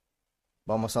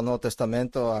Vamos al Nuevo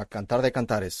Testamento a Cantar de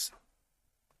Cantares.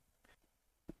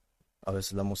 A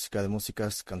veces la música de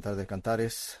músicas, Cantar de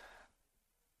Cantares.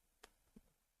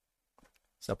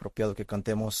 Es apropiado que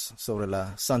cantemos sobre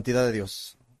la santidad de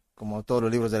Dios. Como todos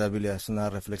los libros de la Biblia, es una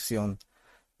reflexión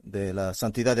de la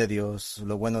santidad de Dios,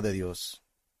 lo bueno de Dios.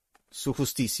 Su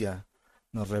justicia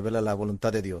nos revela la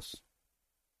voluntad de Dios.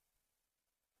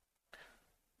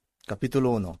 Capítulo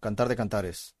 1. Cantar de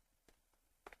Cantares.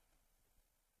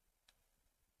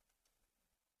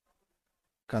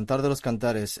 Cantar de los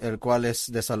Cantares, el cual es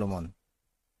de Salomón.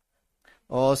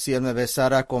 Oh, si él me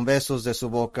besara con besos de su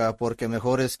boca, porque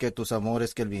mejor es que tus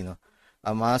amores que el vino.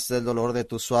 A más del dolor de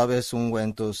tus suaves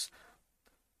ungüentos,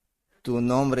 tu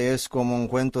nombre es como un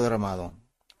cuento derramado.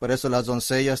 Por eso las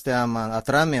doncellas te aman,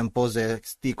 atráeme en pos de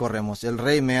ti corremos. El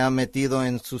rey me ha metido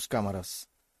en sus cámaras.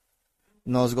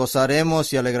 Nos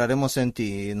gozaremos y alegraremos en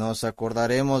ti, y nos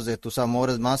acordaremos de tus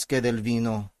amores más que del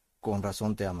vino, con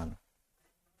razón te aman.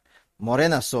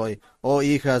 Morena soy, oh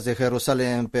hijas de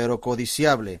Jerusalén, pero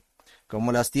codiciable,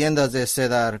 como las tiendas de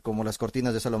Cedar, como las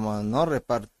cortinas de Salomón. No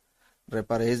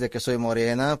reparéis de que soy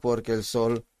morena, porque el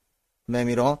sol me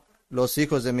miró. Los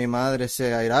hijos de mi madre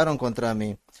se airaron contra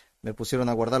mí, me pusieron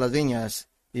a guardar las viñas,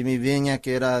 y mi viña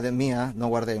que era de mía no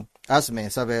guardé. Hazme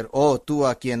saber, oh tú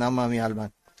a quien ama mi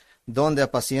alma, ¿dónde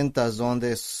apacientas,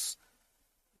 dónde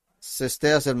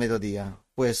cesteas el mediodía?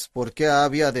 Pues, ¿por qué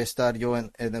había de estar yo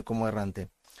como errante,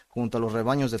 junto a los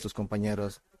rebaños de tus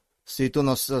compañeros? Si tú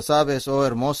no sabes, oh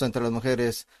hermosa entre las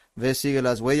mujeres, ve, sigue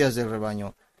las huellas del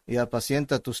rebaño, y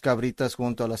apacienta tus cabritas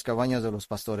junto a las cabañas de los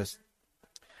pastores.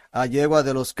 A yegua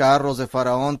de los carros de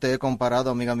Faraón te he comparado,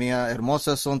 amiga mía.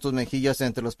 Hermosas son tus mejillas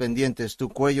entre los pendientes, tu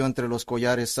cuello entre los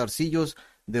collares. Zarcillos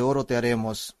de oro te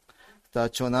haremos,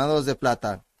 tachonados de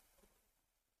plata.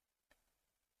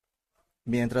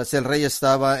 Mientras el rey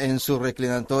estaba en su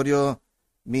reclinatorio,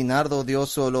 mi nardo dio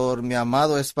su olor. Mi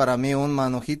amado es para mí un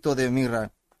manojito de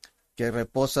mirra que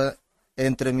reposa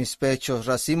entre mis pechos,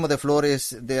 racimo de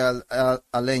flores de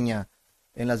aleña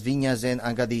en las viñas de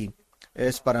Engadí.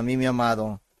 Es para mí mi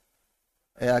amado.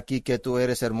 He aquí que tú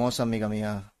eres hermosa, amiga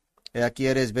mía. He aquí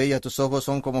eres bella, tus ojos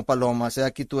son como palomas. He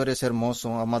aquí tú eres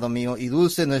hermoso, amado mío, y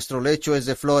dulce nuestro lecho es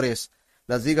de flores.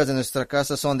 Las vigas de nuestra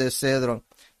casa son de cedro,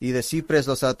 y de cipres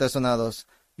los artesonados.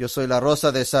 Yo soy la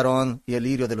rosa de Sarón y el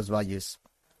lirio de los valles.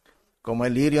 Como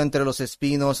el lirio entre los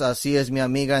espinos, así es mi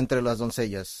amiga entre las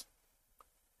doncellas.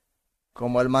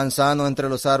 Como el manzano entre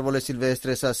los árboles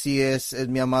silvestres, así es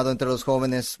mi amado entre los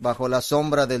jóvenes, bajo la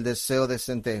sombra del deseado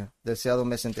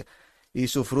me senté. Y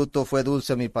su fruto fue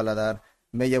dulce a mi paladar.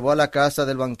 Me llevó a la casa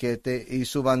del banquete, y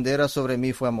su bandera sobre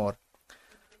mí fue amor.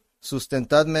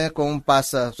 Sustentadme con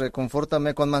pasas,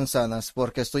 reconfórtame con manzanas,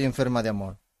 porque estoy enferma de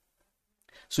amor.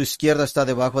 Su izquierda está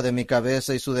debajo de mi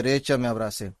cabeza, y su derecha me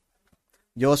abrace.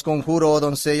 Yo os conjuro, oh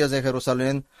doncellas de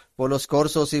Jerusalén, por los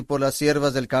corzos y por las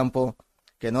siervas del campo,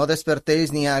 que no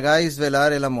despertéis ni hagáis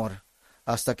velar el amor,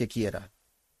 hasta que quiera.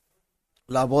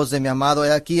 La voz de mi amado,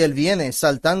 he aquí, él viene,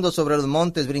 saltando sobre los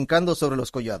montes, brincando sobre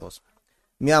los collados.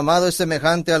 Mi amado es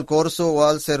semejante al corzo o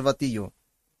al cervatillo.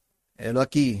 Él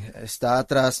aquí, está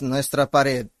tras nuestra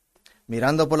pared,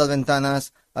 mirando por las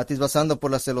ventanas, atisbazando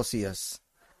por las celosías.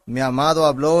 Mi amado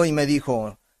habló y me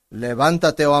dijo,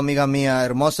 levántate, oh amiga mía,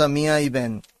 hermosa mía, y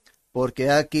ven, porque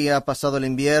aquí ha pasado el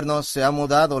invierno, se ha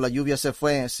mudado, la lluvia se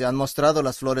fue, se han mostrado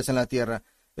las flores en la tierra.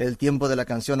 El tiempo de la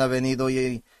canción ha venido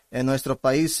y en nuestro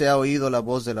país se ha oído la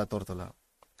voz de la tórtola.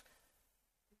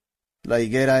 La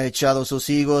higuera ha echado sus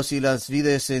higos y las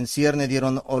vides en cierne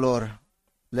dieron olor.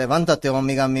 Levántate, oh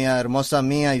amiga mía, hermosa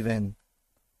mía, y ven.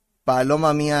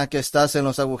 Paloma mía, que estás en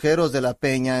los agujeros de la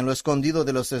peña, en lo escondido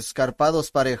de los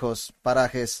escarpados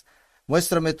parajes,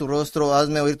 muéstrame tu rostro,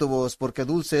 hazme oír tu voz, porque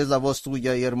dulce es la voz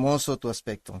tuya y hermoso tu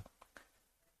aspecto.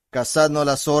 Cazadnos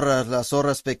las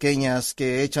zorras pequeñas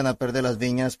que echan a perder las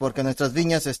viñas, porque nuestras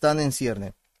viñas están en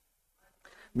cierne.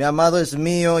 Mi amado es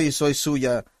mío y soy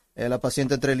suya. Él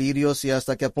apacienta entre lirios y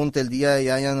hasta que apunte el día y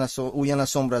huyan las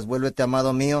sombras. Vuélvete,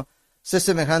 amado mío, sé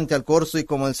semejante al corzo y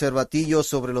como el cervatillo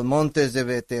sobre los montes de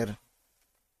Beter.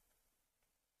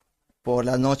 Por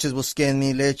las noches busqué en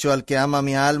mi lecho al que ama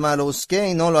mi alma, lo busqué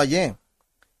y no lo hallé.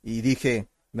 Y dije,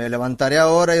 me levantaré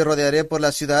ahora y rodearé por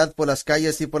la ciudad, por las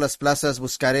calles y por las plazas,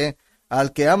 buscaré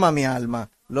al que ama mi alma.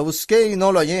 Lo busqué y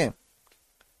no lo hallé.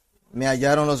 Me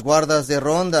hallaron los guardas de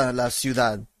ronda la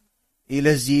ciudad. Y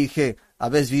les dije,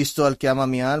 ¿habéis visto al que ama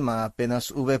mi alma?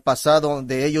 Apenas hube pasado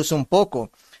de ellos un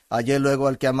poco. Hallé luego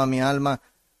al que ama mi alma.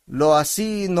 Lo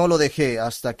así no lo dejé,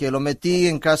 hasta que lo metí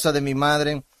en casa de mi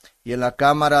madre y en la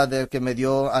cámara del que me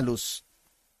dio a luz.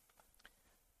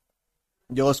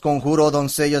 Yo os conjuro,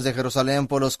 doncellas de Jerusalén,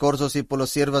 por los corzos y por las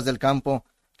siervas del campo,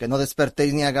 que no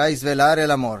despertéis ni hagáis velar el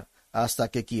amor hasta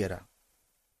que quiera.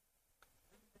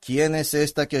 ¿Quién es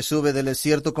esta que sube del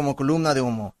desierto como columna de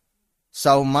humo,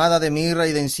 sahumada de mirra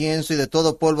y de incienso y de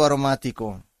todo polvo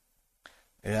aromático?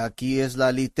 He aquí es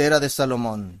la litera de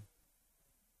Salomón.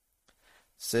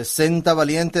 60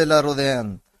 valientes la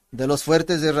rodean, de los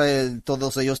fuertes de Israel,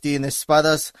 todos ellos tienen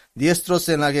espadas, diestros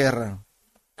en la guerra,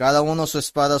 cada uno su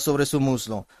espada sobre su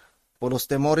muslo. Por los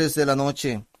temores de la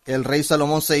noche, el rey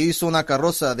Salomón se hizo una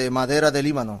carroza de madera de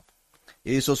Líbano.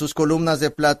 Hizo sus columnas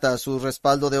de plata, su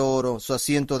respaldo de oro, su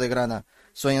asiento de grana,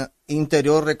 su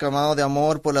interior recamado de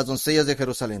amor por las doncellas de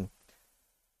Jerusalén.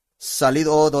 Salid,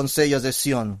 oh doncellas de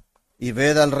Sión, y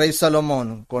ved al rey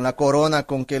Salomón con la corona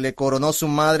con que le coronó su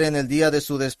madre en el día de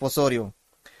su desposorio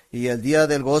y el día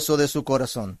del gozo de su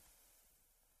corazón.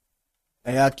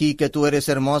 He aquí que tú eres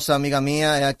hermosa, amiga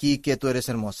mía, he aquí que tú eres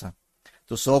hermosa.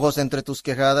 Tus ojos entre tus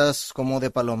quejadas como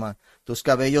de paloma, tus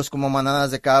cabellos como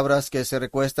manadas de cabras que se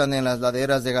recuestan en las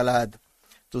laderas de Galaad,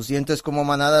 tus dientes como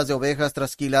manadas de ovejas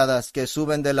trasquiladas que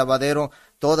suben del lavadero,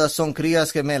 todas son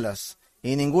crías gemelas,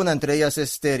 y ninguna entre ellas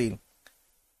es estéril.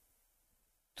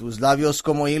 Tus labios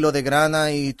como hilo de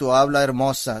grana y tu habla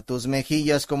hermosa, tus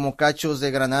mejillas como cachos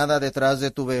de granada detrás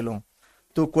de tu velo,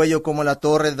 tu cuello como la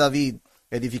torre de David,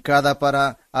 edificada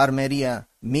para armería,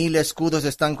 1000 escudos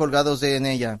están colgados en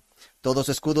ella, todos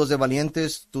escudos de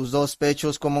valientes, tus 2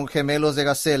 pechos como gemelos de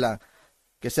gacela,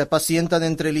 que se apacientan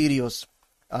entre lirios,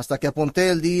 hasta que apunte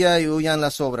el día y huyan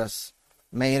las obras.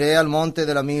 Me iré al monte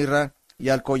de la mirra y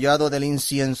al collado del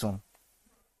incienso.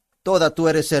 Toda tú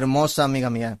eres hermosa, amiga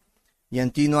mía, y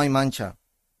en ti no hay mancha.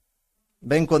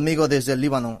 Ven conmigo desde el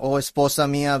Líbano, oh esposa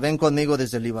mía, ven conmigo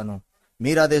desde el Líbano.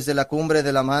 Mira desde la cumbre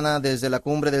de la Mana, desde la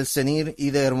cumbre del Senir y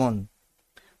de Hermón,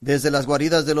 desde las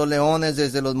guaridas de los leones,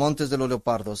 desde los montes de los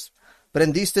leopardos.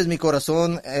 Prendiste mi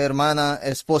corazón, hermana,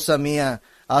 esposa mía,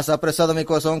 has apresado mi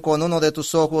corazón con uno de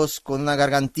tus ojos, con una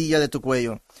gargantilla de tu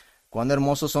cuello. Cuán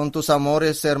hermosos son tus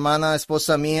amores, hermana,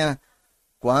 esposa mía,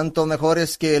 cuánto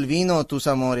mejores que el vino tus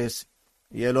amores,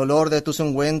 y el olor de tus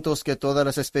ungüentos que todas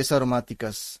las especies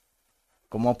aromáticas.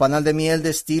 Como panal de miel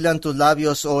destilan tus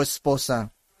labios, oh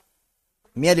esposa.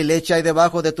 Miel y leche hay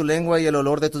debajo de tu lengua, y el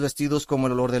olor de tus vestidos como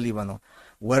el olor del Líbano.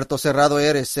 Huerto cerrado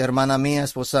eres, hermana mía,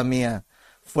 esposa mía.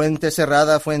 Fuente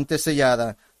cerrada, fuente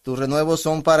sellada. Tus renuevos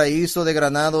son paraíso de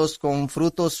granados con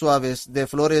frutos suaves, de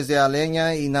flores de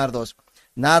aleña y nardos,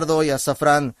 nardo y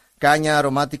azafrán, caña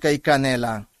aromática y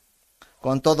canela.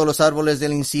 Con todos los árboles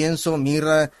del incienso,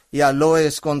 mirra y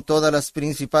aloes, con todas las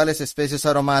principales especies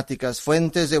aromáticas,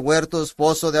 fuentes de huertos,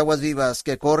 pozo de aguas vivas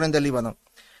que corren del Líbano.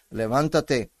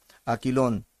 Levántate,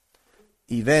 Aquilón,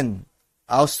 y ven,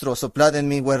 austro, soplad en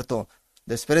mi huerto.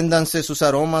 Despréndanse sus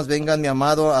aromas, vengan mi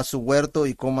amado a su huerto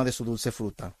y coma de su dulce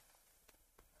fruta.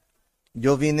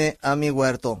 Yo vine a mi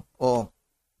huerto, oh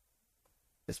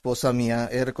esposa mía,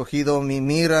 he recogido mi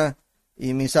mirra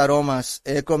y mis aromas,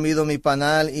 he comido mi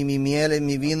panal y mi miel, y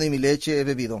mi vino y mi leche he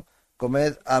bebido.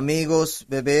 Comed, amigos,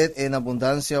 bebed en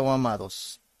abundancia, oh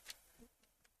amados.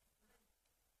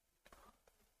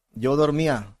 Yo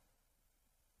dormía,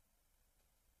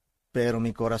 pero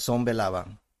mi corazón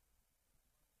velaba.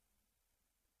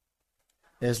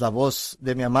 Es la voz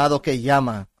de mi amado que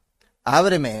llama.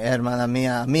 Ábreme, hermana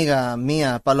mía, amiga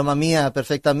mía, paloma mía,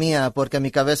 perfecta mía, porque mi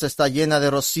cabeza está llena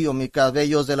de rocío, mis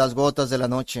cabellos de las gotas de la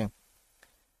noche.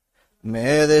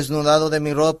 Me he desnudado de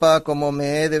mi ropa como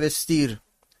me he de vestir.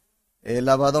 He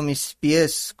lavado mis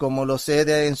pies como los he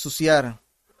de ensuciar.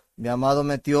 Mi amado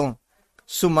metió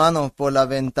su mano por la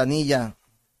ventanilla,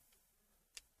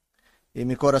 y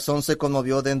mi corazón se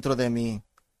conmovió dentro de mí.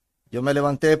 Yo me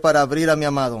levanté para abrir a mi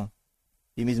amado,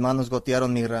 y mis manos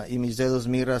gotearon mirra, y mis dedos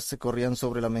mirras se corrían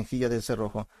sobre la mejilla del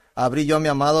cerrojo. Abrí yo a mi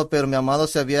amado, pero mi amado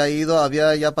se había ido,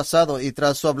 había ya pasado, y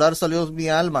tras su hablar salió mi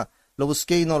alma. Lo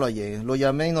busqué y no lo hallé, lo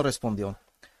llamé y no respondió.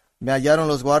 Me hallaron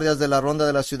los guardias de la ronda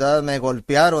de la ciudad, me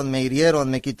golpearon, me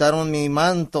hirieron, me quitaron mi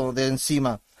manto de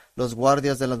encima, los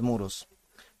guardias de los muros.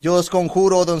 Yo os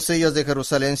conjuro, oh doncellas de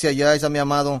Jerusalén, si halláis a mi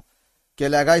amado, que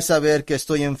le hagáis saber que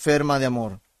estoy enferma de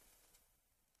amor.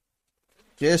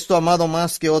 ¿Que es tu amado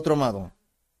más que otro amado?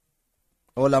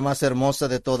 Oh, la más hermosa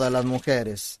de todas las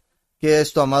mujeres, ¿que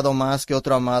es tu amado más que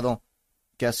otro amado,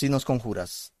 que así nos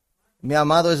conjuras? Mi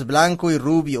amado es blanco y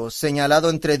rubio, señalado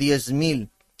entre 10,000,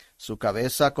 su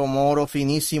cabeza como oro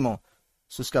finísimo,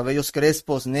 sus cabellos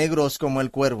crespos, negros como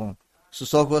el cuervo,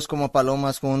 sus ojos como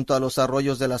palomas junto a los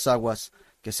arroyos de las aguas,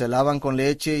 que se lavan con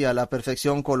leche y a la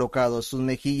perfección colocados, sus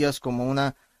mejillas como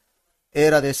una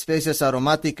era de especias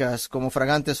aromáticas, como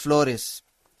fragantes flores,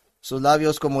 sus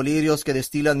labios como lirios que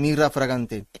destilan mirra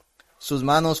fragante, sus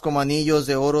manos como anillos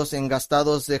de oros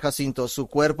engastados de jacintos, su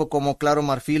cuerpo como claro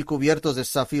marfil cubiertos de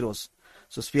zafiros,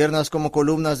 sus piernas como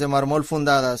columnas de mármol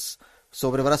fundadas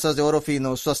sobre brasas de oro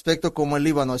fino, su aspecto como el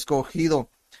Líbano escogido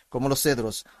como los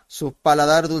cedros, su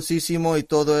paladar dulcísimo y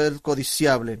todo el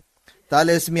codiciable. Tal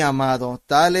es mi amado,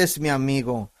 tal es mi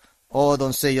amigo, oh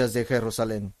doncellas de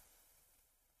Jerusalén.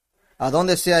 ¿A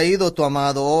dónde se ha ido tu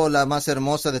amado, oh la más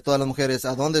hermosa de todas las mujeres?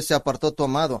 ¿A dónde se apartó tu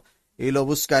amado? Y lo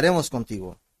buscaremos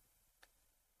contigo.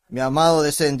 Mi amado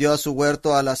descendió a su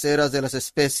huerto a las eras de las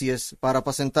especies, para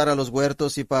apacentar a los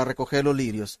huertos y para recoger los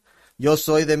lirios. Yo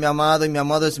soy de mi amado y mi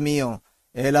amado es mío.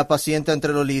 Él apacienta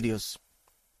entre los lirios.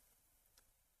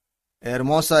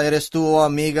 Hermosa eres tú, oh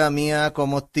amiga mía,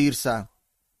 como Tirsa,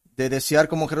 de desear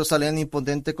como Jerusalén,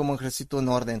 impotente como ejército en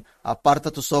orden.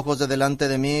 Aparta tus ojos de delante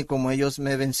de mí, como ellos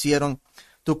me vencieron.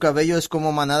 Tu cabello es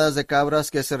como manadas de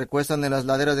cabras que se recuestan en las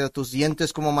laderas de tus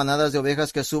dientes, como manadas de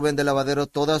ovejas que suben del lavadero.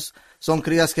 Todas son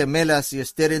crías gemelas y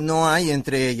estéril no hay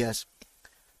entre ellas.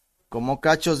 Como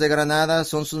cachos de granada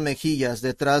son sus mejillas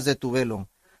detrás de tu velo.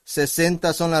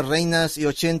 60 son las reinas y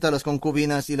 80 las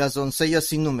concubinas y las doncellas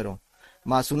sin número.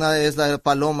 Mas una es la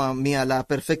paloma mía, la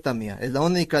perfecta mía, es la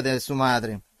única de su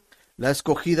madre, la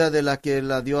escogida de la que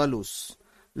la dio a luz.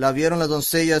 La vieron las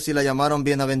doncellas y la llamaron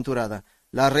bienaventurada,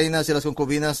 las reinas y las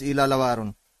concubinas y la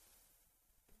alabaron.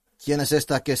 ¿Quién es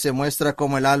esta que se muestra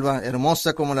como el alba,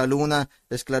 hermosa como la luna,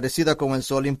 esclarecida como el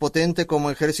sol, impotente como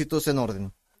ejércitos en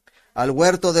orden? Al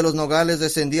huerto de los nogales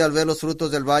descendí al ver los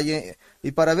frutos del valle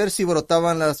y para ver si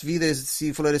brotaban las vides,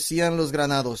 si florecían los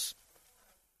granados.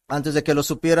 Antes de que lo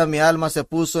supiera, mi alma se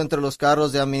puso entre los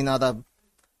carros de Aminadab.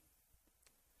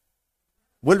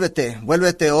 Vuélvete,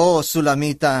 vuélvete, oh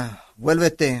Sulamita,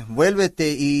 vuélvete,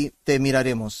 vuélvete y te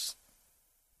miraremos.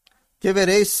 ¿Qué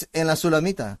veréis en la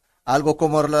Sulamita? Algo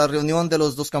como la reunión de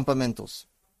los dos campamentos.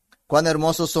 Cuán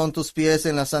hermosos son tus pies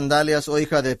en las sandalias, oh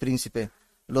hija de príncipe.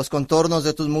 Los contornos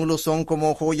de tus mulos son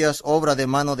como joyas, obra de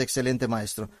mano de excelente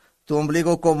maestro. Tu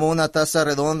ombligo como una taza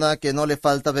redonda que no le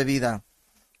falta bebida.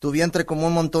 Tu vientre como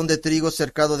un montón de trigo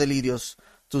cercado de lirios.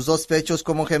 Tus dos pechos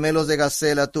como gemelos de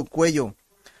gacela. Tu cuello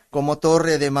como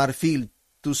torre de marfil.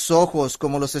 Tus ojos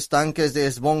como los estanques de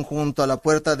Esbón junto a la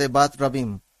puerta de Bat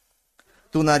Rabim.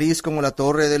 Tu nariz como la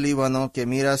torre del Líbano que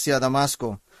mira hacia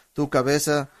Damasco. Tu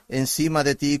cabeza encima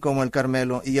de ti como el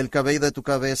Carmelo, y el cabello de tu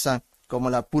cabeza como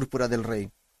la púrpura del rey,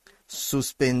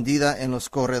 suspendida en los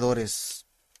corredores.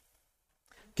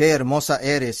 Qué hermosa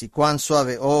eres y cuán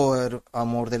suave, oh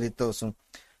amor deleitoso.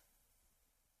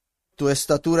 Tu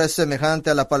estatura es semejante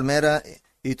a la palmera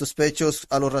y tus pechos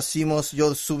a los racimos.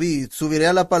 Yo subiré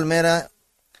a la palmera,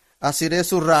 asiré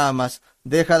sus ramas.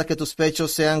 Deja que tus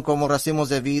pechos sean como racimos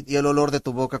de vid y el olor de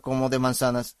tu boca como de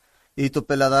manzanas y tu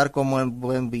paladar como el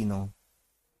buen vino.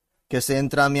 Que se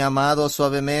entra mi amado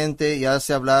suavemente y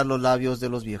hace hablar los labios de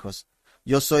los viejos.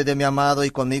 Yo soy de mi amado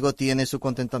y conmigo tiene su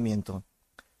contentamiento.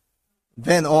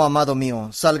 Ven, oh amado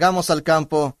mío, salgamos al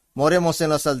campo, moremos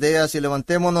en las aldeas y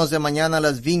levantémonos de mañana a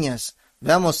las viñas.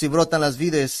 Veamos si brotan las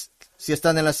vides, si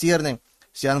están en la cierne,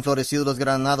 si han florecido los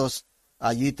granados.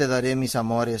 Allí te daré mis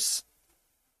amores.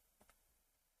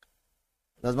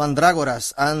 Las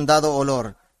mandrágoras han dado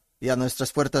olor, y a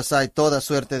nuestras puertas hay toda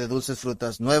suerte de dulces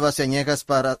frutas, nuevas y añejas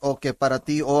que para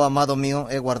ti, oh amado mío,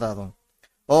 he guardado.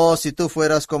 Oh, si tú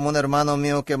fueras como un hermano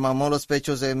mío que mamó los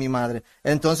pechos de mi madre,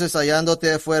 entonces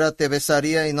hallándote afuera te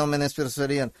besaría y no me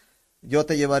menospreciarían. Yo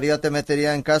te llevaría, te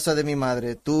metería en casa de mi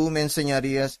madre, tú me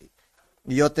enseñarías,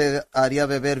 y yo te haría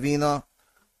beber vino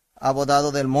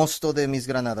abodado del mosto de mis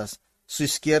granadas. Su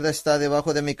izquierda está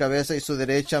debajo de mi cabeza y su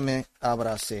derecha me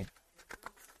abrace.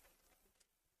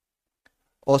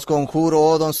 Os conjuro,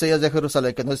 oh doncellas de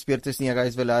Jerusalén, que no despiertes ni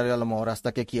hagáis velar el amor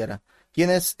hasta que quiera. ¿Quién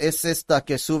es esta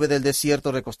que sube del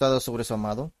desierto recostada sobre su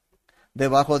amado?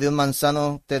 Debajo de un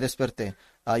manzano te desperté.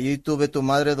 Allí tuve tu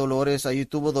madre Dolores, allí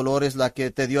tuvo Dolores la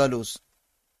que te dio a luz.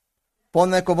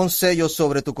 Ponme como un sello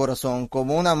sobre tu corazón,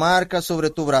 como una marca sobre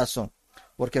tu brazo,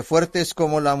 porque fuerte es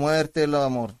como la muerte el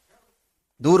amor,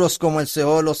 duros como el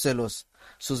Seol los celos,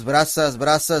 sus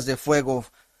brasas de fuego,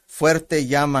 fuerte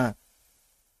llama.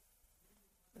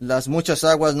 Las muchas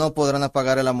aguas no podrán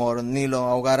apagar el amor, ni lo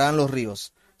ahogarán los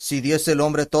ríos. Si diese el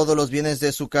hombre todos los bienes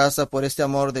de su casa, por este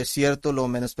amor de cierto lo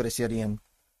menospreciarían.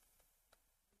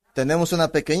 Tenemos una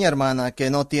pequeña hermana que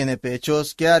no tiene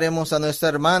pechos. ¿Qué haremos a nuestra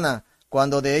hermana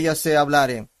cuando de ella se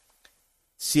hablare?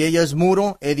 Si ella es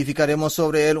muro, edificaremos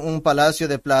sobre él un palacio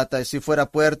de plata, y si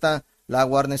fuera puerta, la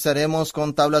guarneceremos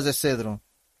con tablas de cedro.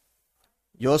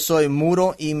 Yo soy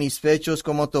muro y mis pechos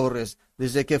como torres,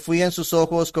 desde que fui en sus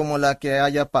ojos como la que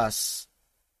haya paz.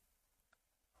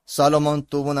 Salomón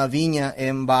tuvo una viña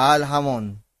en Baal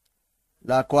Hamón.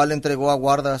 la cual entregó a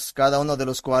guardas, cada uno de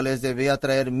los cuales debía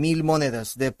traer 1000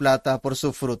 monedas de plata por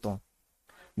su fruto.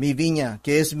 Mi viña,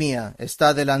 que es mía,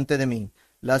 está delante de mí.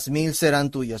 Las 1000 serán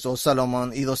tuyas, oh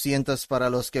Salomón, y 200 para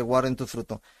los que guarden tu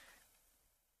fruto.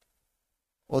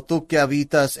 Oh tú que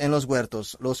habitas en los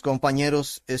huertos, los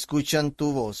compañeros escuchan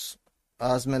tu voz.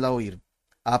 Házmela oír.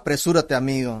 Apresúrate,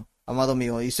 amigo, amado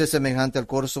mío, y sé semejante al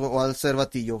corzo o al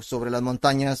cervatillo sobre las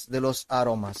montañas de los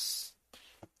aromas.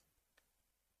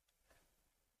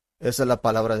 Esa es la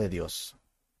palabra de Dios.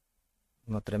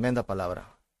 Una tremenda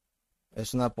palabra.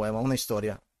 Es una poema, una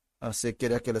historia. Así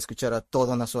quería que la escuchara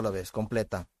toda una sola vez,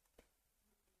 completa.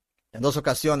 En 2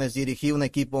 ocasiones dirigí un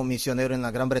equipo misionero en la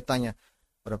Gran Bretaña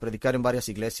para predicar en varias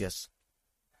iglesias.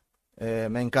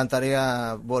 Me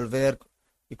encantaría volver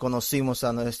y conocimos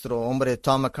a nuestro hombre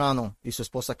Tom McConnell y su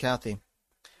esposa Kathy.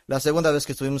 La segunda vez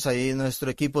que estuvimos ahí, nuestro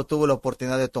equipo tuvo la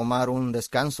oportunidad de tomar un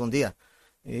descanso un día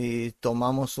y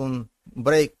tomamos un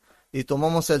break y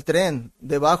tomamos el tren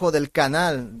debajo del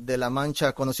canal de la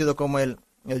Mancha, conocido como el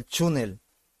túnel,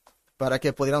 para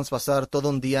que pudiéramos pasar todo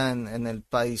un día en el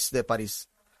país de París.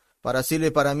 Para Silvia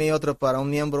y para mí, otro para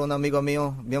un amigo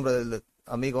mío, miembro del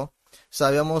amigo,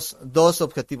 sabíamos 2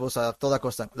 objetivos a toda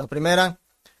costa. La primera,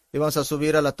 íbamos a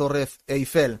subir a la Torre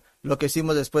Eiffel, lo que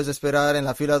hicimos después de esperar en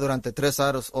la fila durante 3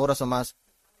 horas o más.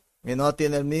 Y no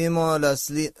tiene el mismo las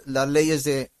leyes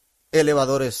de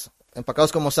elevadores,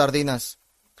 empacados como sardinas.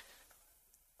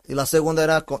 Y la segunda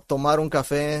era tomar un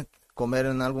café, comer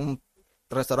en algún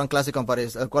restaurante clásico en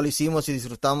París, el cual hicimos y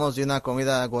disfrutamos de una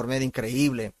comida gourmet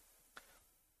increíble.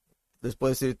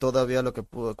 Después de todavía lo que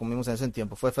comimos en ese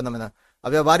tiempo, fue fenomenal.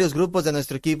 Había varios grupos de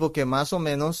nuestro equipo que más o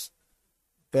menos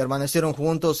permanecieron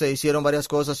juntos e hicieron varias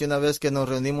cosas, y una vez que nos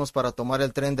reunimos para tomar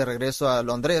el tren de regreso a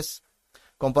Londres,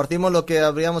 compartimos lo que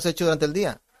habríamos hecho durante el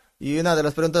día. Y una de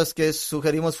las preguntas que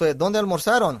sugerimos fue, ¿dónde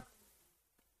almorzaron?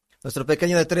 Nuestro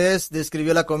pequeño de 3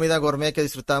 describió la comida gourmet que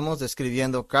disfrutamos,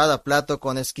 describiendo cada plato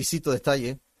con exquisito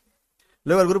detalle.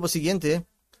 Luego el grupo siguiente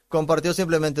compartió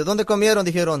simplemente, ¿dónde comieron?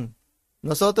 Dijeron,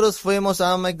 nosotros fuimos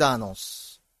a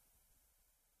McDonald's.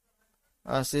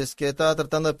 Así es que estaba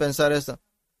tratando de pensar esto.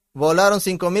 Volaron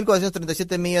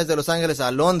 5.437 millas de Los Ángeles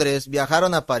a Londres,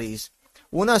 viajaron a París,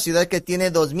 una ciudad que tiene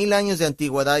 2000 años de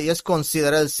antigüedad y es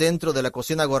considerada el centro de la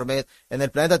cocina gourmet en el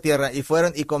planeta Tierra, y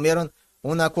fueron y comieron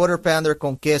una quarter pounder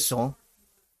con queso,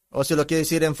 o si lo quiere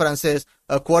decir en francés,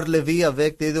 a quart levé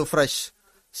avec des œufs fraîches.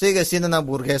 Sigue siendo una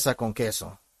hamburguesa con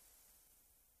queso.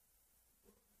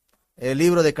 El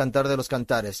libro de Cantar de los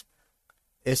Cantares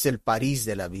es el París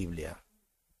de la Biblia.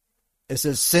 Es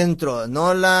el centro,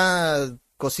 no la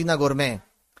cocina gourmet,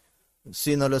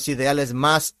 sino los ideales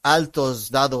más altos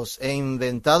dados e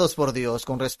inventados por Dios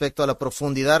con respecto a la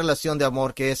profundidad relación de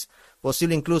amor que es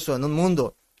posible incluso en un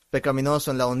mundo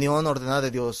pecaminoso, en la unión ordenada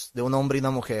de Dios de un hombre y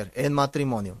una mujer en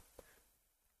matrimonio.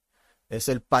 Es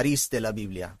el París de la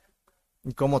Biblia.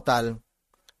 Y como tal,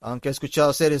 aunque he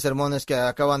escuchado series, sermones que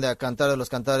acaban de cantar de los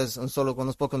cantares, solo con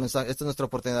unos pocos mensajes, esta es nuestra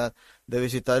oportunidad de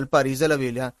visitar el París de la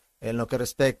Biblia en lo que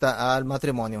respecta al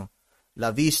matrimonio,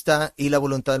 la vista y la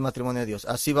voluntad del matrimonio de Dios.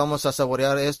 Así vamos a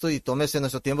saborear esto, y tómese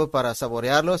nuestro tiempo para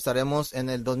saborearlo. Estaremos en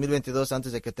el 2022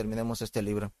 antes de que terminemos este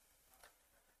libro.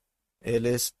 Él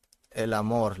es el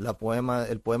amor,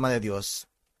 el poema de Dios.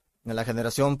 En la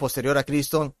generación posterior a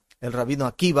Cristo, el rabino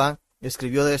Akiva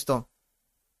escribió de esto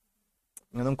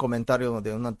en un comentario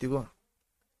de un antiguo.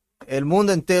 El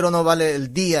mundo entero no vale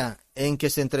el día en que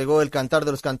se entregó el Cantar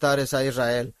de los Cantares a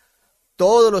Israel.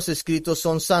 Todos los escritos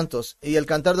son santos, y el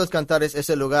Cantar de los Cantares es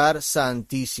el lugar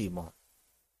santísimo.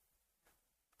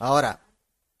 Ahora,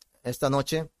 esta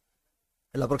noche,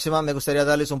 en la próxima, me gustaría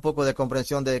darles un poco de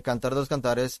comprensión de Cantar de los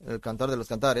Cantares, el Cantar de los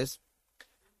Cantares,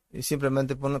 y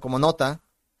simplemente poner como nota.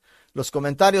 Los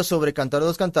comentarios sobre Cantar de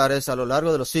los Cantares a lo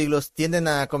largo de los siglos tienden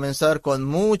a comenzar con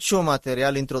mucho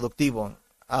material introductivo,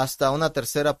 hasta una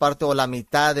tercera parte o la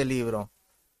mitad del libro.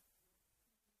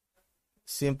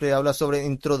 Siempre habla sobre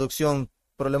introducción,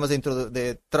 problemas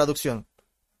de traducción.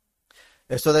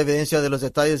 Esto da evidencia de los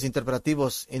detalles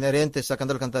interpretativos inherentes a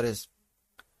Cantar de los Cantares.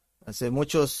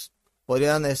 Muchos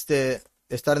podrían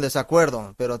estar en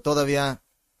desacuerdo, pero todavía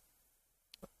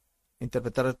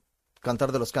interpretar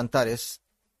Cantar de los Cantares.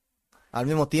 Al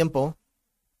mismo tiempo,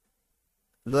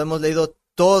 lo hemos leído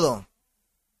todo.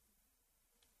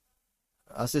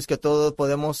 Así es que todos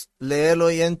podemos leerlo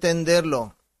y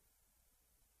entenderlo.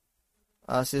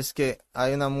 Así es que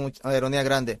hay una ironía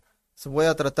grande. Voy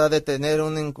a tratar de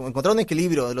encontrar un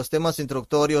equilibrio de los temas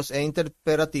introductorios e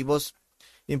interpretativos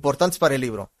importantes para el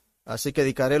libro. Así que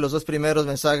dedicaré los 2 primeros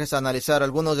mensajes a analizar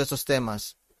algunos de esos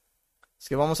temas. Es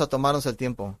que vamos a tomarnos el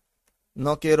tiempo.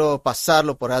 No quiero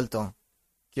pasarlo por alto.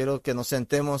 Quiero que nos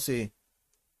sentemos y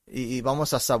y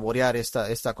vamos a saborear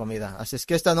esta comida. Así es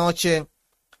que esta noche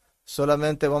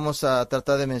solamente vamos a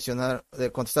tratar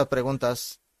de contestar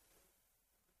preguntas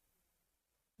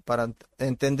para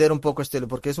entender un poco este,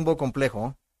 porque es un poco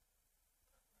complejo.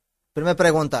 Primera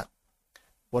pregunta,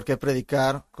 ¿por qué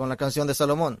predicar con la canción de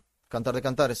Salomón, Cantar de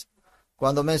Cantares?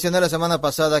 Cuando mencioné la semana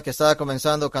pasada que estaba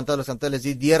comenzando a cantar los cantares,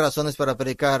 di 10 razones para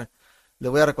predicar. Le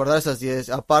voy a recordar esas 10.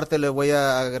 Aparte, le voy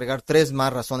a agregar 3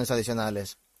 más razones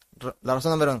adicionales. La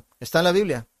razón número 1 está en la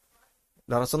Biblia.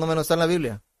 La razón número 1 está en la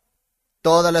Biblia.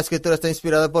 Toda la escritura está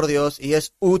inspirada por Dios y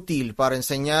es útil para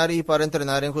enseñar y para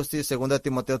entrenar en justicia, 2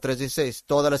 Timoteo 3:16.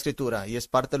 Toda la escritura, y es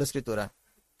parte de la escritura.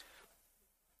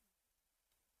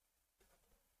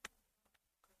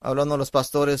 Hablando de los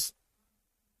pastores,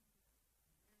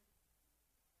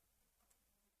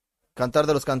 Cantar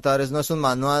de los Cantares no es un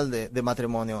manual de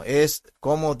matrimonio, es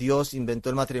cómo Dios inventó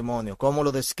el matrimonio, cómo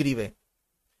lo describe.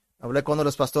 Hablé con uno de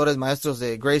los pastores maestros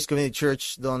de Grace Community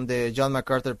Church, donde John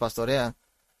MacArthur pastorea,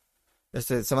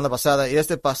 semana pasada, y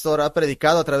este pastor ha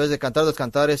predicado a través de Cantar de los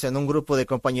Cantares en un grupo de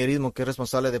compañerismo que es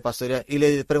responsable de pastorea, y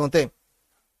le pregunté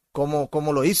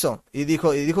cómo lo hizo, y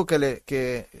dijo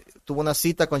que tuvo una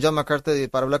cita con John MacArthur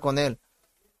para hablar con él,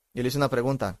 y le hice una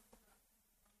pregunta.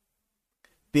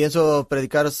 Pienso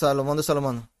predicar Salomón de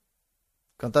Salomón,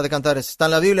 Cantar de Cantares. ¿Está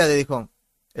en la Biblia? Le dijo.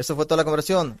 Eso fue toda la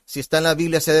conversación. Si está en la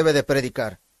Biblia, se debe de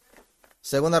predicar.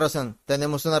 Segunda razón,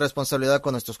 tenemos una responsabilidad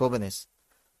con nuestros jóvenes.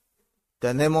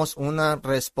 Tenemos una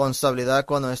responsabilidad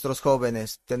con nuestros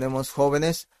jóvenes. Tenemos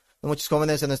muchos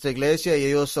jóvenes en nuestra iglesia, y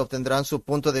ellos obtendrán su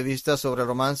punto de vista sobre el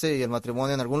romance y el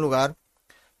matrimonio en algún lugar.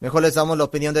 Mejor les damos la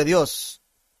opinión de Dios.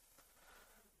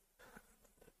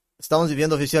 Estamos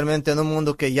viviendo oficialmente en un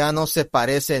mundo que ya no se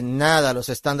parece nada a los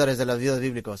estándares de las vidas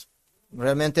bíblicos.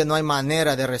 Realmente no hay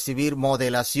manera de recibir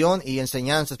modelación y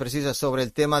enseñanzas precisas sobre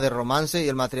el tema del romance y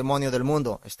el matrimonio del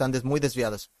mundo. Están muy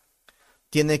desviados.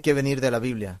 Tiene que venir de la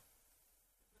Biblia.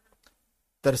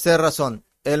 Tercera razón.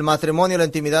 El matrimonio y la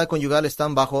intimidad conyugal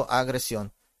están bajo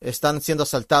agresión. Están siendo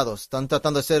asaltados. Están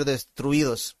tratando de ser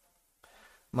destruidos.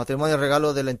 Matrimonio, el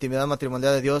regalo de la intimidad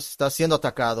matrimonial de Dios, está siendo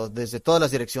atacado desde todas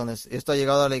las direcciones. Esto ha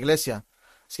llegado a la iglesia.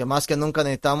 Es que más que nunca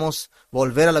necesitamos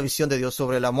volver a la visión de Dios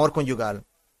sobre el amor conyugal.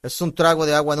 Es un trago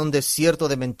de agua en un desierto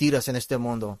de mentiras en este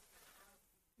mundo.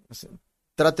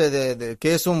 Trate de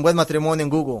qué es un buen matrimonio en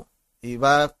Google y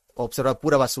va a observar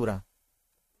pura basura.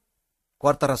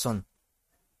 Cuarta razón.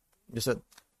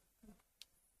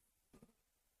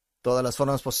 Todas las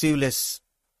formas posibles.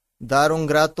 Dar un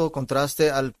grato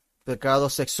contraste al pecado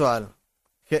sexual.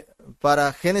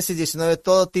 Para Génesis 19,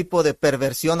 todo tipo de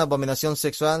perversión, abominación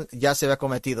sexual ya se había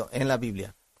cometido en la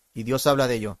Biblia. Y Dios habla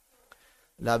de ello.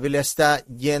 La Biblia está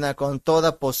llena con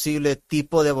toda posible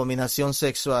tipo de abominación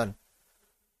sexual.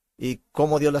 Y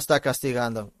cómo Dios la está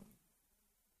castigando.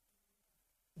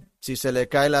 Si se le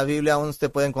cae la Biblia, aún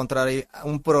usted puede encontrar ahí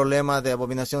un problema de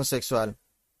abominación sexual.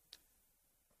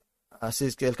 Así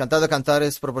es que el Cantar de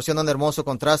Cantares proporciona un hermoso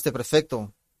contraste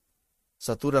perfecto.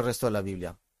 Satura el resto de la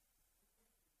Biblia.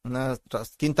 Una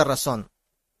quinta razón.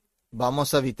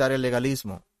 Vamos a evitar el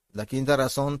legalismo. La quinta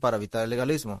razón para evitar el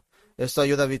legalismo. Esto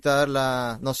ayuda a evitar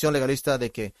la noción legalista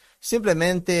de que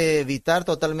simplemente evitar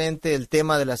totalmente el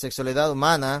tema de la sexualidad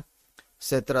humana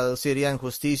se traduciría en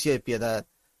justicia y piedad.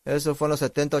 Eso fue en los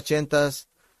 70, 80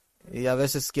 y a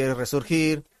veces quiere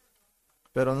resurgir,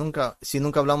 pero si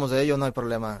nunca hablamos de ello no hay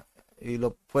problema. Y lo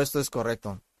opuesto es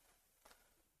correcto.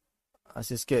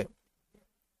 Así es que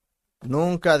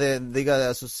nunca diga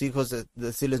a sus hijos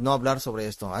decirles no hablar sobre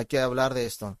esto. Hay que hablar de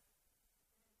esto.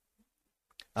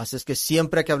 Así es que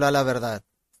siempre hay que hablar la verdad.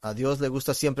 A Dios le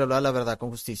gusta siempre hablar la verdad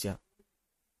con justicia.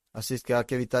 Así es que hay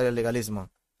que evitar el legalismo.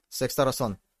 Sexta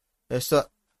razón.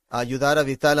 Esto ayudar a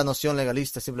evitar la noción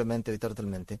legalista, simplemente evitar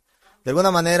totalmente. De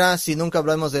alguna manera, si nunca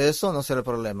hablamos de eso, no será el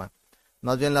problema.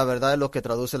 Más bien la verdad es lo que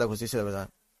traduce la justicia de verdad.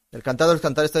 El Cantar del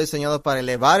Cantar está diseñado para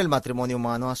elevar el matrimonio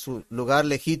humano a su lugar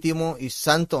legítimo y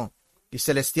santo y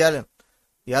celestial,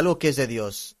 y algo que es de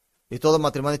Dios. Y todo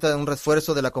matrimonio está en un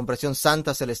refuerzo de la comprensión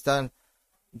santa celestial,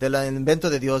 del invento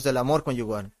de Dios, del amor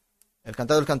conyugal. El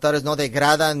Cantar del Cantares no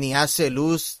degrada ni hace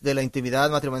luz de la intimidad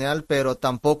matrimonial, pero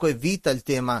tampoco evita el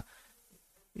tema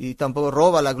y tampoco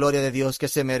roba la gloria de Dios que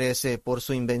se merece por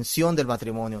su invención del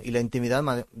matrimonio y la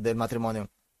intimidad del matrimonio.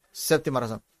 Séptima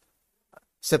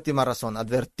razón,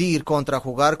 advertir contra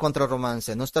jugar contra el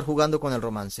romance, no estar jugando con el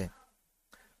romance.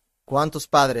 ¿Cuántos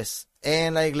padres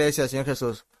en la iglesia del Señor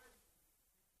Jesús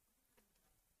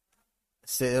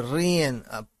se ríen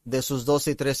de sus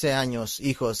 12 y 13 años,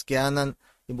 hijos que andan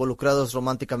involucrados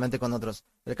románticamente con otros?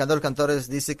 El Cantar de Cantores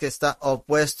dice que está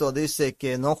opuesto, dice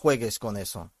que no juegues con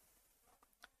eso.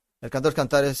 El Cantar de los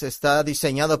Cantares está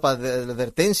diseñado para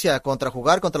advertencia contra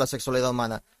jugar contra la sexualidad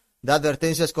humana. Da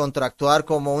advertencias contra actuar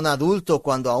como un adulto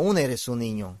cuando aún eres un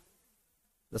niño.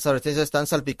 Las advertencias están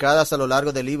salpicadas a lo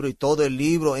largo del libro y todo el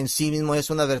libro en sí mismo es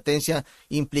una advertencia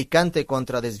implicante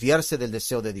contra desviarse del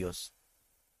deseo de Dios.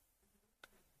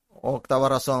 Octava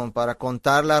razón, para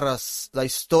contar la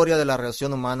historia de la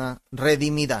relación humana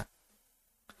redimida.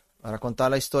 Para contar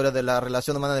la historia de la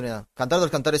relación humana redimida. Cantar de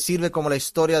los Cantares sirve como la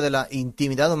historia de la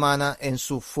intimidad humana en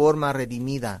su forma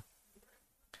redimida.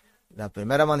 La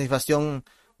primera manifestación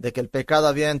de que el pecado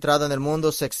había entrado en el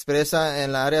mundo se expresa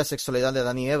en la área de sexualidad de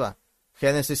Adán y Eva.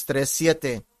 Génesis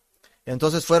 3:7.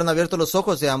 Entonces fueron abiertos los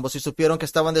ojos de ambos y supieron que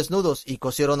estaban desnudos y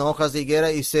cosieron hojas de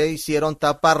higuera y se hicieron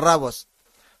taparrabos.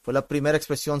 Fue la primera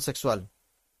expresión sexual.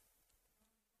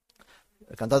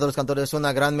 El Cantar de los Cantares es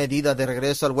una gran medida de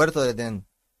regreso al huerto de Edén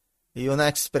y una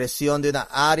expresión de una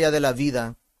área de la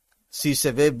vida, si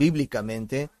se ve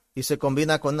bíblicamente y se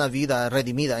combina con una vida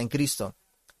redimida en Cristo.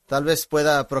 Tal vez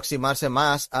pueda aproximarse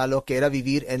más a lo que era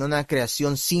vivir en una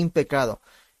creación sin pecado,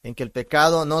 en que el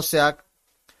pecado no se ha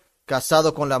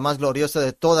casado con la más gloriosa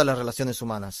de todas las relaciones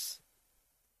humanas.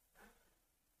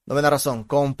 Novena razón,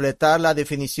 completar la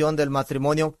definición del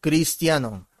matrimonio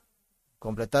cristiano.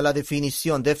 Completar la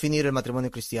definición, definir el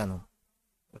matrimonio cristiano.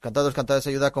 El Cantar de los Cantares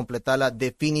ayuda a completar la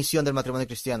definición del matrimonio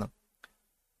cristiano.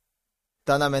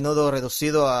 Tan a menudo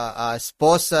reducido a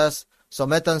esposas,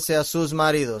 sométanse a sus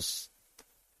maridos,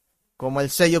 como el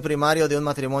sello primario de un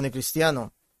matrimonio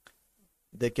cristiano.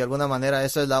 De que de alguna manera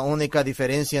esa es la única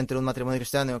diferencia entre un matrimonio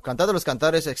cristiano. El Cantar de los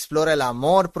Cantares explora el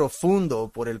amor profundo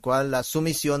por el cual la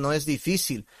sumisión no es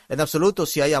difícil en absoluto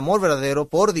si hay amor verdadero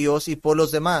por Dios y por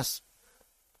los demás.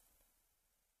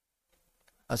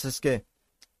 Así es que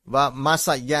va más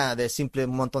allá de simple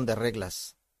un montón de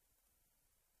reglas.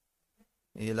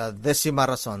 Y la 10ª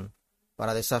razón,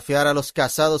 para desafiar a los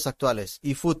casados actuales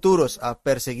y futuros a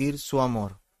perseguir su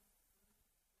amor.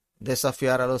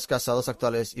 Desafiar a los casados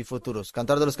actuales y futuros.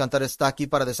 Cantar de los Cantares está aquí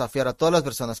para desafiar a todas las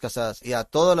personas casadas y a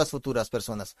todas las futuras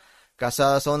personas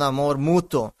casadas a un amor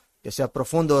mutuo que sea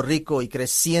profundo, rico y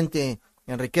creciente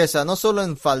en riqueza, no solo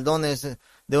en faldones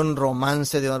de un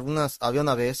romance de había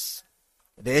una vez.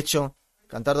 De hecho,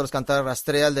 Cantar de los Cantares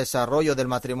rastrea el desarrollo del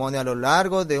matrimonio a lo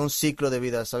largo de un ciclo de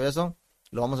vida. ¿Sabes eso?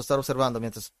 Lo vamos a estar observando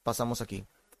mientras pasamos aquí.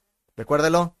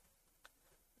 Recuérdelo.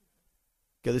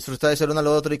 Que disfrutáis el uno al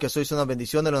otro y que sois una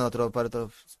bendición del uno al otro.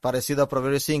 Parecido a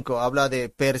Proverbios 5, habla de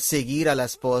perseguir a la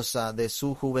esposa de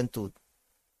su juventud.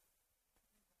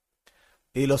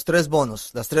 Y los 3 bonos,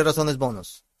 las 3 razones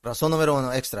bonos. Razón número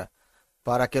 1, extra.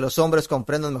 Para que los hombres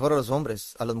comprendan mejor a los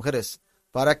hombres, a las mujeres.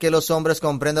 Para que los hombres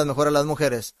comprendan mejor a las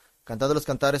mujeres. Cantar de los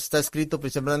Cantares está escrito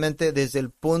principalmente desde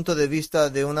el punto de vista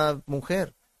de una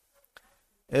mujer.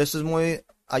 Eso es muy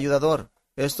ayudador.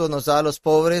 Esto nos da a los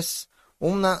pobres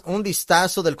un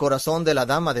vistazo del corazón de la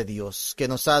dama de Dios que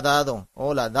nos ha dado.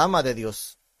 La dama de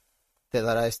Dios te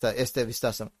dará este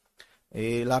vistazo.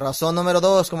 Y la razón número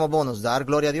 2 como bonus, dar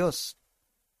gloria a Dios.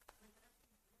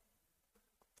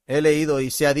 He leído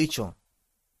y se ha dicho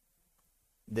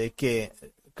de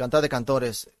que Cantar de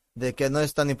Cantores, de que no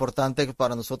es tan importante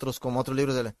para nosotros como otros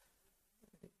libros.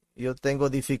 Yo tengo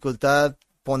dificultad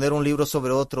poner un libro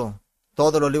sobre otro.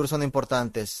 Todos los libros son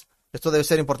importantes. Esto debe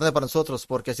ser importante para nosotros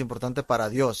porque es importante para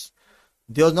Dios.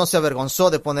 Dios no se avergonzó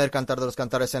de poner Cantar de los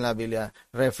Cantares en la Biblia.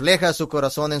 Refleja su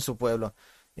corazón en su pueblo.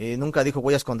 Y nunca dijo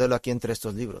voy a esconderlo aquí entre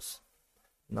estos libros.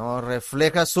 No,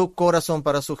 refleja su corazón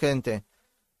para su gente.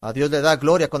 A Dios le da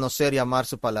gloria conocer y amar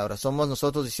su palabra. Somos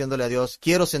nosotros diciéndole a Dios,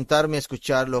 quiero sentarme a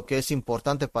escuchar lo que es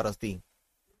importante para ti.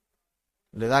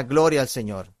 Le da gloria al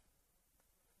Señor.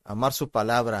 Amar su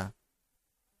palabra,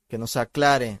 que nos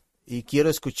aclare. Y quiero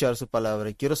escuchar su palabra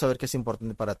y quiero saber qué es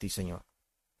importante para ti, Señor.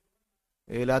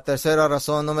 Y la tercera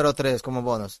razón, número 3, como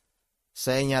bonus.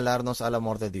 Señalarnos al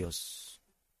amor de Dios.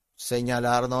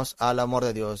 Señalarnos al amor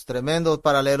de Dios. Tremendos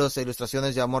paralelos e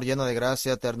ilustraciones de amor lleno de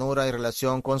gracia, ternura y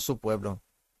relación con su pueblo.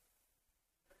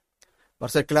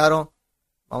 Para ser claro,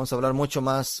 vamos a hablar mucho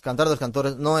más. Cantar de los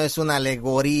Cantores no es una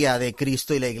alegoría de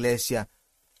Cristo y la iglesia,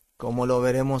 como lo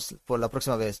veremos por la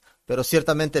próxima vez. Pero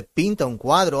ciertamente pinta un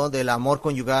cuadro del amor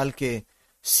conyugal que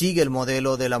sigue el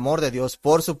modelo del amor de Dios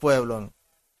por su pueblo.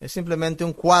 Es simplemente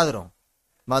un cuadro,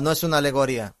 mas no es una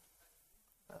alegoría.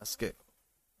 Es que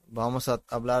vamos a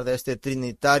hablar de este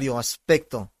trinitario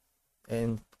aspecto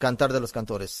en Cantar de los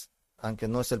Cantores, aunque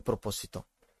no es el propósito.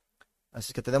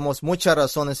 Así que tenemos muchas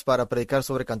razones para predicar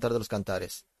sobre Cantar de los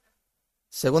Cantares.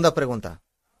 Segunda pregunta.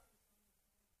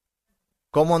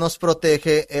 ¿Cómo nos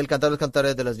protege el Cantar de los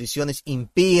Cantares de las visiones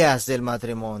impías del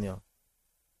matrimonio?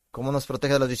 ¿Cómo nos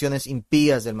protege de las visiones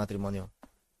impías del matrimonio?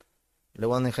 Le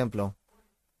voy a dar un ejemplo.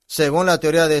 Según la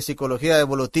teoría de psicología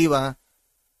evolutiva,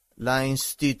 la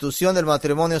institución del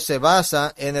matrimonio se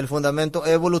basa en el fundamento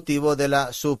evolutivo de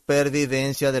la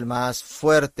supervivencia del más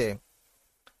fuerte.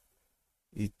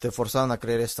 Y te forzaron a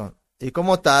creer esto. Y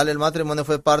como tal, el matrimonio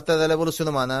fue parte de la evolución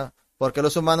humana porque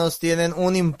los humanos tienen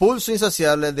un impulso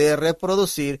insaciable de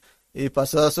reproducir y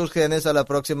pasar sus genes a la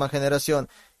próxima generación.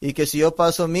 Y que si yo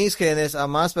paso mis genes a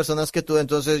más personas que tú,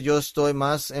 entonces yo estoy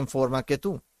más en forma que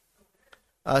tú.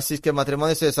 Así es que el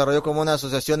matrimonio se desarrolló como una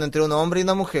asociación entre un hombre y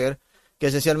una mujer que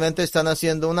esencialmente están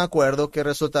haciendo un acuerdo que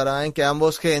resultará en que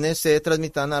ambos genes se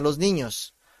transmitan a los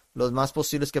niños, los más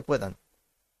posibles que puedan.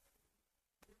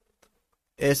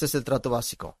 Ese es el trato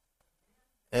básico.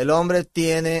 El hombre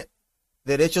tiene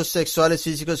derechos sexuales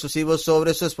físicos exclusivos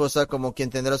sobre su esposa como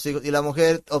quien tendrá sus hijos, y la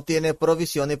mujer obtiene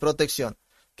provisión y protección,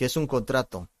 que es un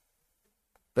contrato.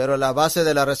 Pero la base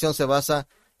de la relación se basa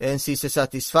en si se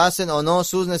satisfacen o no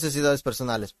sus necesidades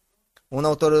personales. Un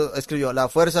autor escribió, la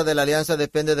fuerza de la alianza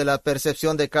depende de la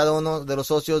percepción de cada uno de los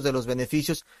socios de los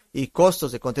beneficios y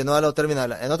costos de continuarla o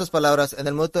terminarla. En otras palabras, en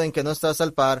el momento en que no estás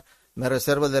al par, me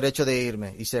reservo el derecho de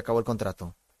irme, y se acabó el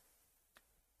contrato.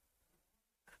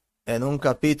 En un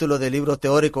capítulo del libro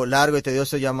teórico largo y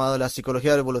tedioso llamado La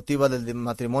psicología evolutiva del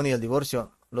matrimonio y el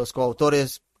divorcio, los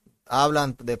coautores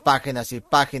hablan de páginas y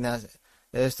páginas.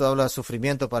 Esto habla de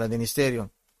sufrimiento para el ministerio.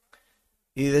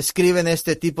 Y describen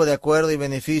este tipo de acuerdo y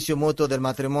beneficio mutuo del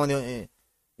matrimonio,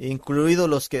 incluidos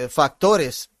los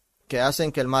factores que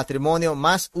hacen que el matrimonio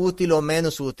más útil o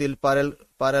menos útil para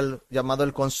el llamado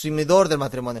el consumidor del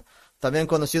matrimonio, también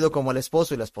conocido como el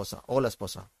esposo y la esposa, o la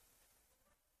esposa.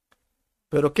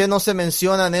 Pero ¿qué no se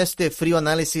menciona en este frío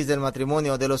análisis del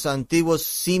matrimonio de los antiguos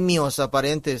simios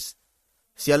aparentes?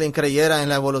 Si alguien creyera en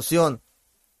la evolución,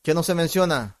 ¿qué no se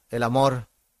menciona? El amor.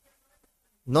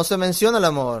 No se menciona el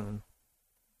amor.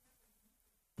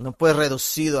 No puede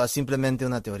reducido a simplemente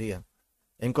una teoría.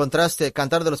 En contraste,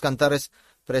 Cantar de los Cantares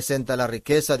presenta la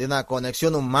riqueza de una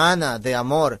conexión humana de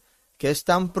amor que es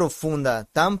tan profunda,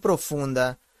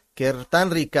 que tan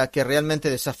rica que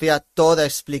realmente desafía toda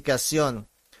explicación.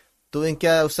 Tuve que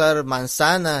usar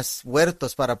manzanas,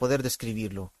 huertos para poder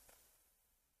describirlo.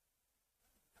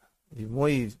 Y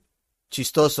muy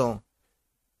chistoso.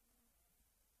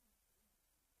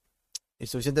 Y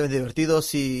suficientemente divertido,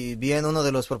 si bien uno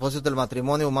de los propósitos del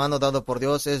matrimonio humano dado por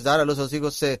Dios es dar a los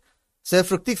hijos ser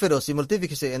fructíferos y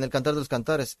multiplíquese en el Cantar de los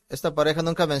Cantares. Esta pareja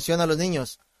nunca menciona a los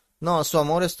niños. No, su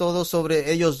amor es todo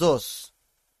sobre ellos dos.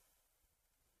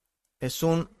 Es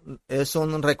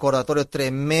un recordatorio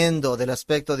tremendo del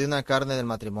aspecto de una carne del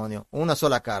matrimonio, una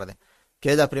sola carne,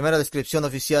 que es la primera descripción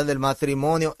oficial del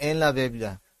matrimonio en la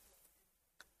Biblia.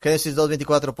 Génesis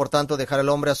 2:24, por tanto, dejará el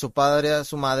hombre a su padre, a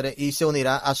su madre, y se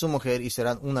unirá a su mujer, y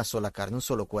serán una sola carne, un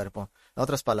solo cuerpo. En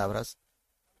otras palabras,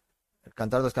 el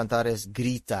Cantar de los Cantares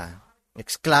grita,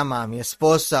 exclama, mi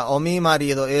esposa o mi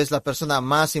marido es la persona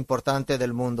más importante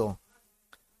del mundo.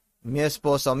 Mi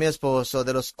esposa o mi esposo,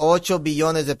 de los 8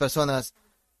 billones de personas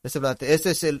de este planeta,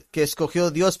 este es el que escogió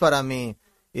Dios para mí.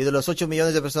 Y de los 8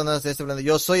 millones de personas de este planeta,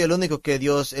 yo soy el único que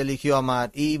Dios eligió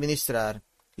amar y ministrar.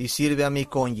 Y sirve a mi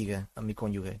cónyuge.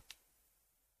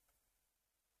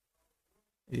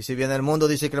 Y si bien el mundo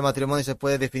dice que el matrimonio se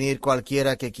puede definir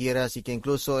cualquiera que quieras y que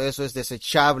incluso eso es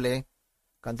desechable,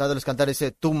 Cantar de los Cantares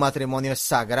dice, tu matrimonio es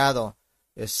sagrado,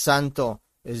 es santo,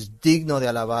 es digno de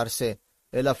alabarse,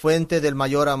 es la fuente del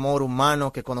mayor amor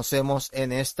humano que conocemos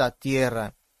en esta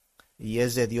tierra y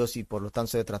es de Dios y por lo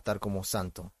tanto se debe tratar como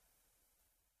santo.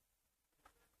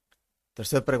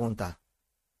 Tercera pregunta.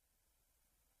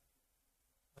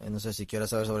 No sé si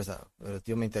quieres saber sobre esta, pero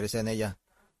yo me interesé en ella.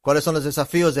 ¿Cuáles son los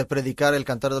desafíos de predicar el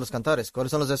Cantar de los Cantares? ¿Cuáles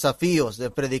son los desafíos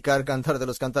de predicar el Cantar de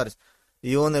los Cantares?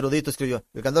 Y un erudito escribió,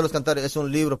 el Cantar de los Cantares es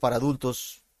un libro para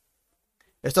adultos.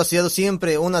 Esto ha sido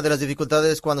siempre una de las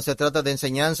dificultades cuando se trata de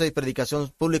enseñanza y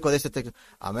predicación pública de este texto.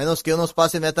 A menos que uno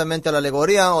pase inmediatamente a la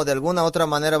alegoría o de alguna otra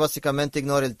manera básicamente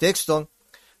ignore el texto,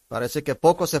 parece que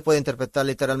poco se puede interpretar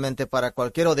literalmente para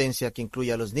cualquier audiencia que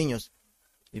incluya a los niños.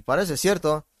 Y parece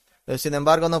cierto. Sin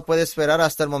embargo, no puede esperar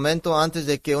hasta el momento antes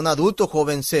de que un adulto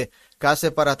joven se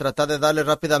case para tratar de darle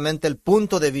rápidamente el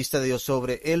punto de vista de Dios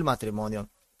sobre el matrimonio.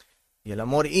 Y el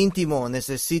amor íntimo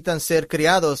necesitan ser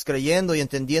criados creyendo y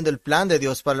entendiendo el plan de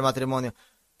Dios para el matrimonio,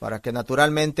 para que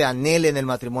naturalmente anhelen el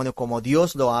matrimonio como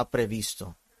Dios lo ha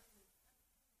previsto.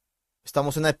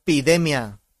 Estamos en una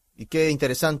epidemia, y qué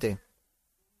interesante.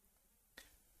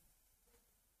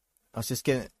 Así es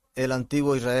que el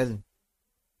antiguo Israel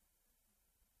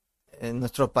en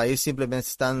nuestro país simplemente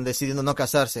están decidiendo no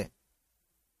casarse.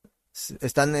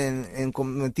 Están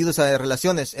metidos a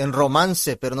relaciones, en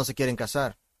romance, pero no se quieren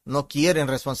casar. No quieren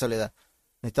responsabilidad.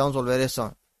 Necesitamos volver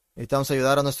eso. Necesitamos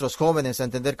ayudar a nuestros jóvenes a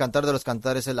entender Cantar de los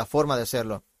Cantares es la forma de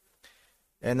hacerlo.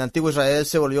 En Antiguo Israel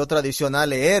se volvió tradicional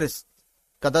leer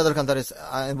Cantar de los Cantares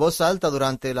en voz alta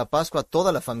durante la Pascua a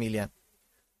toda la familia.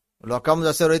 Lo acabamos de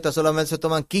hacer ahorita, solamente se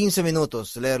toman 15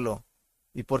 minutos leerlo.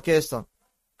 ¿Y por qué esto?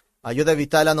 Ayuda a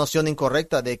evitar la noción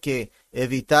incorrecta de que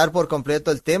evitar por completo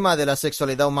el tema de la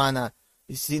sexualidad humana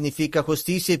significa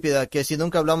justicia y piedad, que si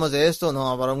nunca hablamos de esto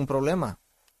no habrá un problema.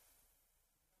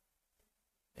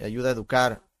 Y ayuda a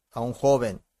educar a un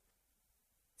joven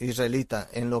israelita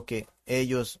en lo que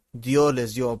Dios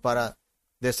les dio para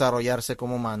desarrollarse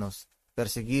como humanos,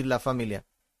 perseguir la familia.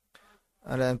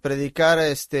 Ahora, en predicar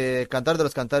Cantar de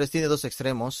los Cantares tiene dos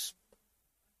extremos.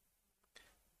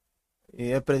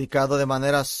 Y he predicado de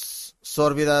manera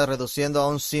sórbida, reduciendo a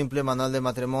un simple manual de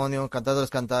matrimonio. Cantar de los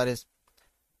Cantares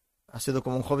ha sido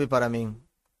como un hobby para mí.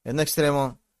 En un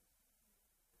extremo,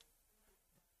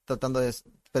 tratando de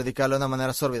predicarlo de una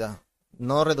manera sórbida,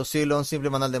 no reducirlo a un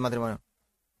simple manual de matrimonio.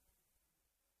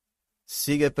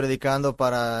 Sigue predicando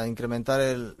para incrementar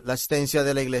la asistencia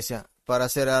de la iglesia, para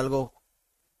hacer algo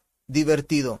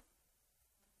divertido.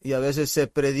 Y a veces se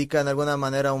predica de alguna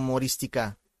manera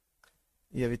humorística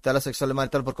y evitar la sexualidad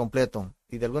marital por completo.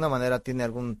 Y de alguna manera tiene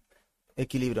algún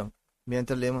equilibrio.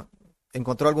 Mientras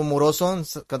encontró algo humoroso en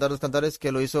Cantar de los Cantares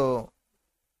que lo hizo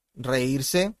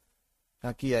reírse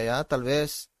aquí y allá, tal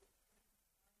vez.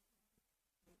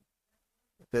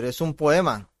 Pero es un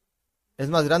poema. Es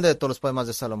más grande de todos los poemas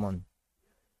de Salomón.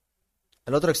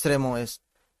 El otro extremo es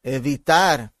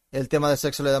evitar el tema de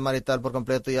sexualidad marital por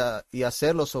completo y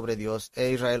hacerlo sobre Dios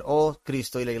e Israel o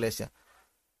Cristo y la iglesia.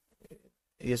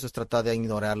 Y eso es tratar de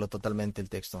ignorarlo totalmente el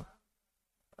texto.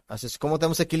 Así es como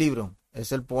tenemos equilibrio.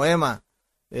 Es el poema.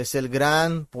 Es el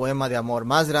gran poema de amor,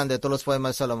 más grande de todos los poemas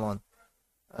de Salomón.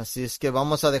 Así es que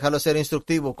vamos a dejarlo ser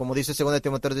instructivo, como dice 2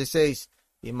 Timoteo 16,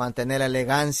 y mantener la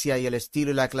elegancia y el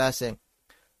estilo y la clase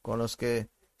con los que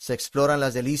se exploran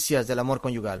las delicias del amor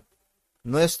conyugal.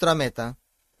 Nuestra meta,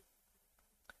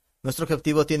 nuestro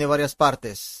objetivo tiene varias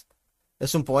partes.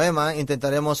 Es un poema,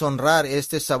 intentaremos honrar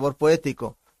este sabor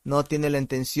poético. No tiene la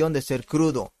intención de ser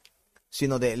crudo,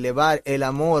 sino de elevar el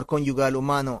amor conyugal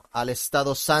humano al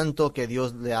estado santo que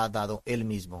Dios le ha dado él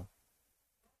mismo.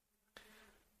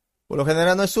 Por lo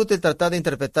general no es útil tratar de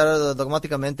interpretar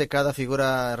dogmáticamente cada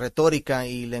figura retórica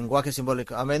y lenguaje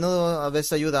simbólico. A menudo a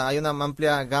veces ayuda. Hay una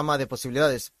amplia gama de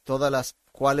posibilidades, todas las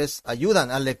cuales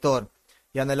ayudan al lector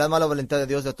y anhelar la voluntad de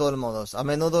Dios de todos modos. A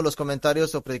menudo los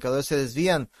comentarios o predicadores se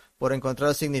desvían por encontrar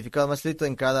el significado más escrito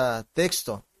en cada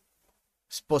texto.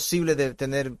 Es posible de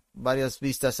tener varias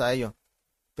vistas a ello,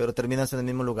 pero terminas en el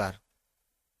mismo lugar.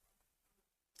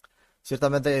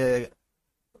 Ciertamente,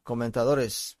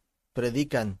 comentadores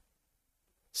predican,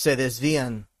 se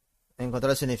desvían en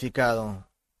encontrar el significado.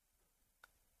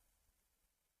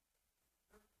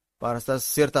 Para estar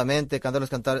ciertamente, Cantar los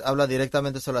Cantares habla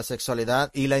directamente sobre la sexualidad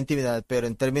y la intimidad, pero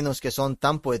en términos que son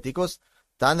tan poéticos,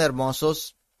 tan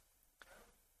hermosos,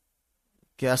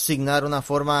 que asignar una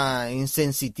forma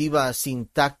insensitiva, sin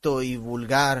tacto y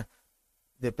vulgar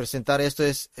de presentar esto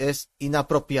es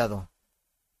inapropiado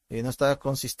y no está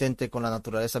consistente con la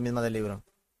naturaleza misma del libro.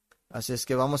 Así es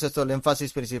que vamos el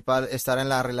énfasis principal estará en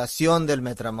la relación del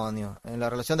matrimonio,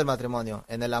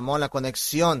 en el amor, la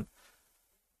conexión.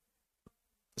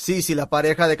 Sí, la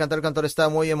pareja de cantor está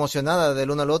muy emocionada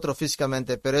del uno al otro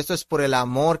físicamente, pero esto es por el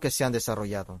amor que se han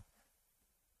desarrollado.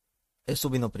 Eso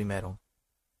vino primero.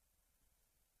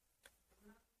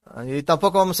 Y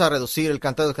tampoco vamos a reducir el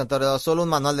Cantar de los Cantares, solo un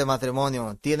manual de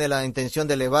matrimonio. Tiene la intención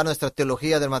de elevar nuestra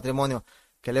teología del matrimonio,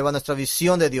 que eleva nuestra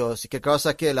visión de Dios y que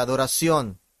causa que la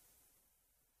adoración.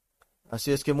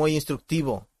 Así es que muy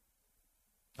instructivo.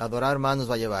 Adorar más nos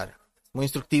va a llevar. Muy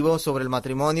instructivo sobre el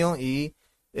matrimonio y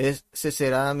ese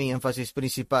será mi énfasis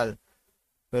principal.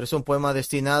 Pero es un poema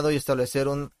destinado a establecer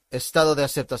un estado de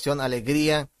aceptación,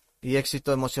 alegría y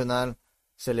éxito emocional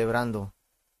celebrando.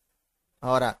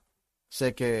 Ahora,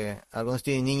 sé que algunos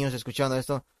tienen niños escuchando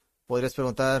esto. Podrías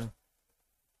preguntar,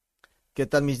 ¿qué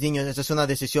tal mis niños? Esta es una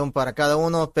decisión para cada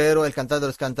uno, pero el Cantar de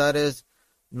los Cantares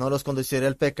no los conducirá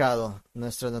al pecado.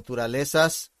 Nuestras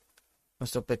naturalezas,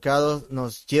 nuestros pecados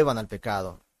nos llevan al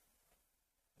pecado.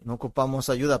 No ocupamos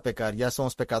ayuda a pecar, ya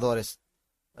somos pecadores.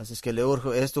 Así es que le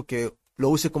urjo esto, que lo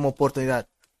use como oportunidad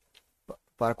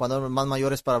para cuando más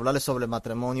mayores para hablarles sobre el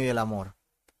matrimonio y el amor.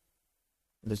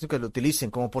 Les digo que lo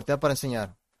utilicen como oportunidad para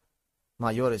enseñar.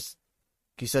 Mayores.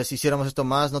 Quizás si hiciéramos esto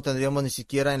más, no tendríamos ni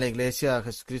siquiera en la iglesia a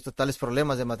Jesucristo tales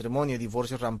problemas de matrimonio y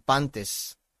divorcios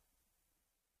rampantes.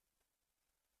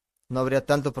 No habría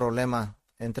tanto problema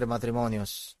entre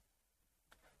matrimonios.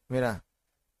 Mira,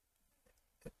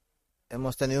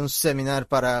 hemos tenido un seminario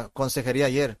para consejería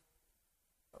ayer.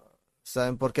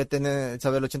 ¿Saben por qué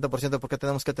sabe el 80% por qué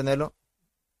tenemos que tenerlo?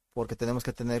 Porque tenemos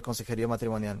que tener consejería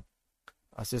matrimonial.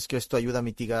 Así es que esto ayuda a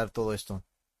mitigar todo esto.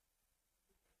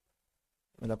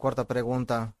 En la cuarta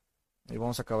pregunta, y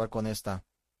vamos a acabar con esta.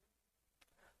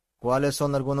 ¿Cuáles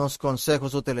son algunos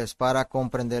consejos útiles para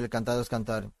comprender el Cantares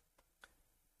Cantar?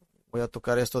 Voy a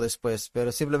tocar esto después,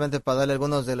 pero simplemente para darle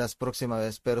algunos de las próximas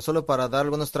veces, pero solo para dar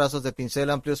algunos trazos de pincel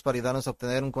amplios para ayudarnos a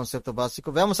obtener un concepto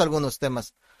básico. Veamos algunos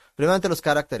temas. Primeramente los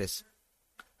caracteres.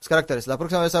 Los caracteres. La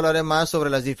próxima vez hablaré más sobre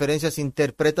las diferentes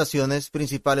interpretaciones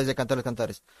principales de Cantar los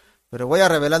Cantares, pero voy a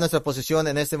revelar nuestra posición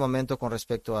en este momento con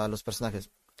respecto a los personajes.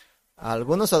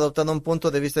 Algunos adoptan un punto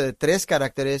de vista de 3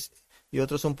 caracteres y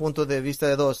otros un punto de vista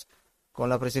de 2, con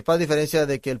la principal diferencia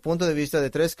de que el punto de vista de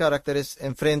 3 caracteres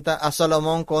enfrenta a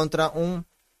Salomón contra un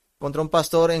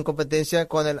pastor en competencia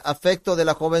con el afecto de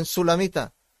la joven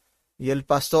sulamita, y el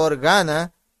pastor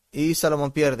gana y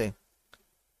Salomón pierde.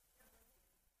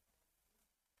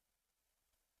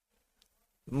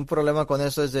 Un problema con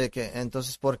eso es de que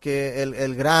entonces ¿por qué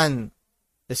el gran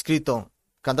escrito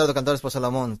Cantar de Cantares por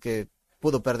Salomón que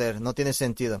pudo perder? No tiene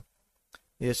sentido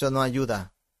y eso no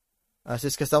ayuda. Así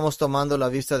es que estamos tomando la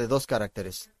vista de 2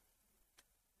 caracteres,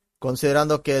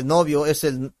 considerando que el novio es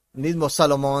el mismo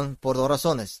Salomón por 2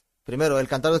 razones. Primero, el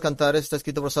Cantar de los Cantares está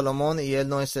escrito por Salomón y él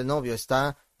no es el novio,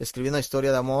 está escribiendo una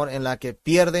historia de amor en la que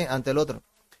pierde ante el otro.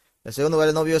 En segundo lugar,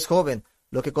 el novio es joven,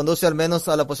 lo que conduce al menos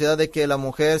a la posibilidad de que la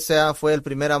mujer fue el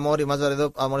primer amor y más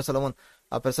verdadero amor de Salomón,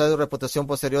 a pesar de su reputación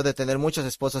posterior de tener muchas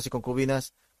esposas y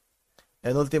concubinas.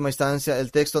 En última instancia,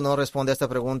 el texto no responde a esta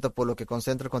pregunta, por lo que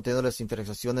concentra el contenido de las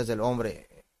interacciones del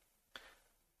hombre,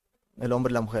 el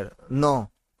hombre y la mujer.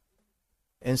 No.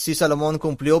 En sí, Salomón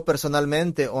cumplió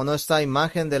personalmente o no esta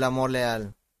imagen del amor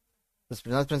leal. Los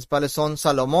personajes principales son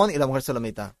Salomón y la mujer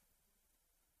salomita.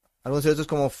 Algunos de estos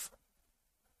como...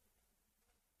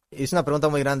 Es una pregunta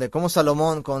muy grande. ¿Cómo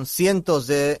Salomón, con cientos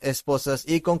de esposas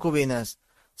y concubinas,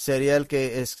 sería el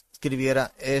que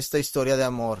escribiera esta historia de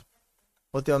amor?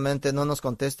 Últimamente no nos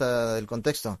contesta el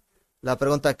contexto. La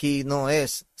pregunta aquí no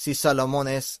es si Salomón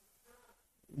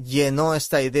llenó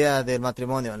esta idea del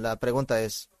matrimonio. La pregunta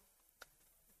es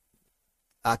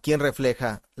 ¿a quién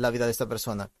refleja la vida de esta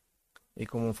persona? Y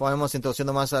como fuimos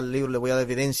introduciendo más al libro, le voy a dar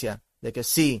evidencia de que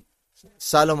sí,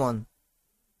 Salomón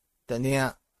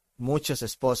tenía muchas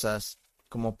esposas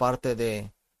como parte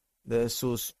de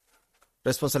sus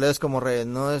responsabilidades como rey.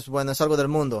 No es bueno, es algo del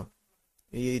mundo.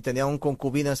 Y tenía un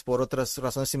concubinas por otras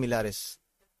razones similares.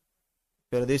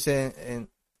 Pero dice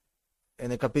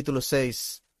en el capítulo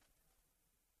 6,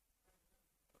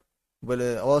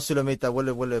 vuelve, oh Sulamita,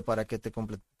 vuelve para que te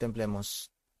contemplemos.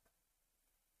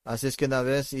 Así es que una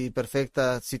vez y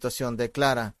perfecta situación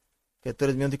declara que tú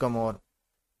eres mi único amor.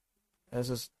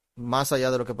 Eso es más allá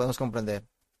de lo que podemos comprender.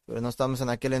 Pero no estamos en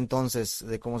aquel entonces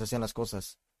de cómo se hacían las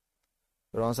cosas.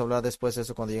 Pero vamos a hablar después de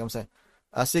eso cuando lleguemos a...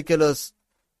 Así que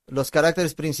los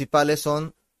caracteres principales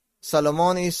son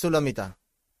Salomón y Sulamita.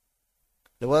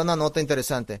 Le voy a dar una nota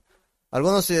interesante.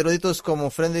 Algunos eruditos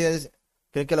como Friendly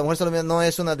creen que la mujer Sulamita no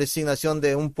es una designación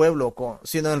de un pueblo,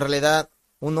 sino en realidad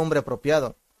un nombre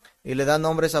apropiado. Y le dan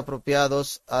nombres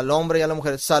apropiados al hombre y a la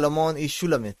mujer, Salomón y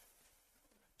Shulamit.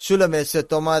 Shulamit se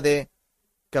toma de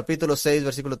capítulo 6,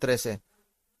 versículo 13.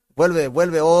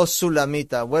 Vuelve, oh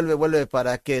Sulamita, vuelve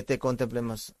para que te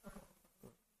contemplemos,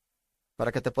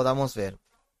 para que te podamos ver.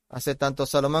 Hace tanto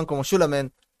Salomón como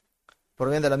Shulamit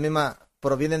provienen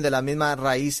de la misma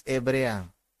raíz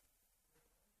hebrea.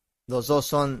 Los dos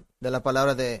son de la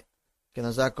palabra que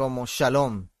nos da como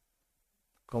shalom,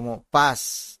 como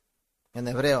paz en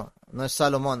hebreo. No es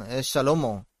Salomón, es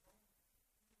shalomo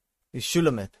y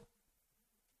Shulamit.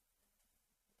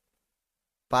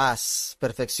 Paz,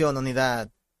 perfección, unidad,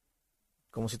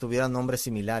 como si tuvieran nombres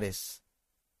similares.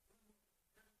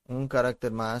 Un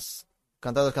carácter más.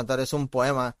 Cantar de Cantar es un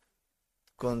poema.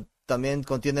 También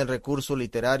contiene el recurso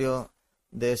literario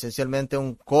de esencialmente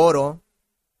un coro,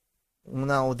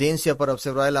 una audiencia para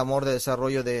observar el amor de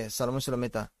desarrollo de Salomón y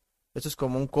Sulamita. Esto es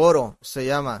como un coro, se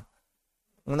llama.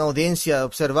 Una audiencia de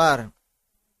observar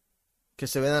que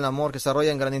se ven el amor, que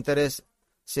desarrollan gran interés.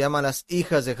 Se llama las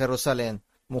hijas de Jerusalén.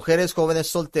 Mujeres jóvenes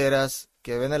solteras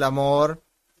que ven el amor,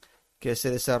 que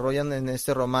se desarrollan en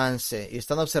este romance y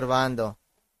están observando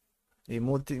y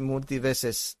multi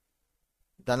veces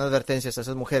dan advertencias a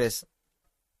esas mujeres.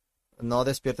 No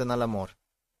despierten al amor.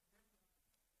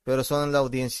 Pero son la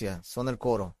audiencia, son el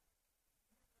coro.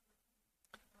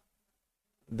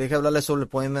 Deje hablarles sobre el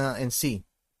poema en sí.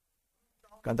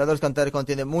 Cantar de los Cantares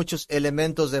contiene muchos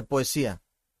elementos de poesía,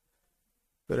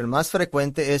 pero el más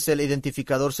frecuente es el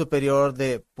identificador superior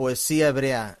de poesía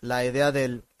hebrea, la idea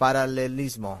del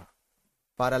paralelismo.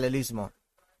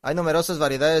 Hay numerosas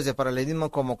variedades de paralelismo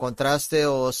como contraste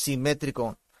o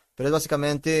simétrico, pero es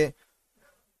básicamente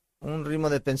un ritmo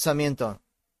de pensamiento.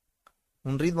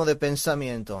 Un ritmo de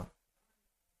pensamiento.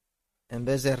 En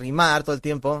vez de rimar todo el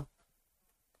tiempo,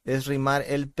 es rimar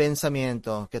el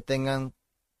pensamiento. Que tengan,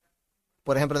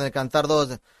 por ejemplo, en el Cantar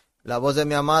 2, la voz de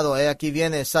mi amado, he aquí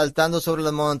viene, saltando sobre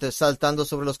los montes, saltando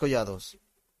sobre los collados.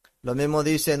 Lo mismo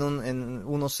dice en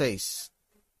 1:6.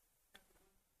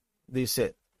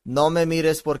 Dice, no me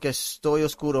mires porque estoy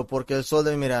oscuro, porque el sol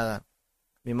de mi mirada.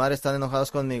 Mi madre están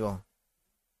enojados conmigo.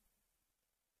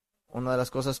 Una de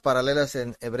las cosas paralelas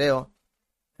en hebreo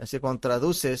es que cuando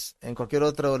traduces en cualquier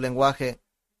otro lenguaje,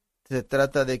 se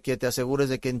trata de que te asegures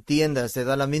de que entiendas, te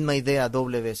da la misma idea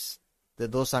doble vez, de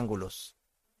dos ángulos.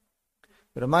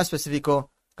 Pero más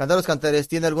específico, Cantar los Cantares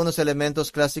tiene algunos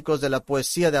elementos clásicos de la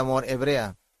poesía de amor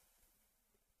hebrea.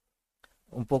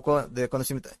 Un poco de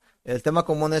conocimiento. El tema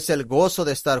común es el gozo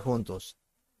de estar juntos.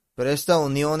 Pero esta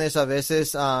unión es a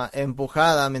veces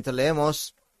empujada mientras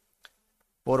leemos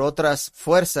por otras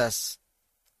fuerzas.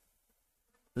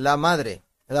 La madre,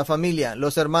 la familia,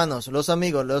 los hermanos, los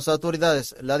amigos, las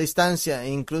autoridades, la distancia e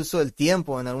incluso el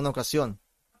tiempo en alguna ocasión.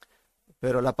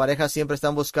 Pero la pareja siempre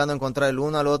están buscando encontrar el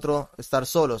uno al otro, estar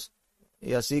solos.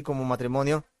 Y así como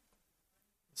matrimonio,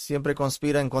 siempre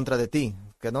conspira en contra de ti,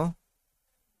 ¿que no?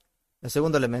 El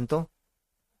segundo elemento,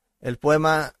 el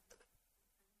poema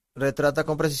retrata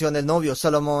con precisión el novio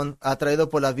Salomón atraído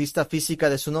por la vista física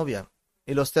de su novia.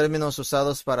 Y los términos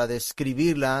usados para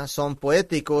describirla son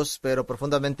poéticos, pero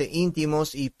profundamente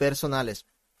íntimos y personales.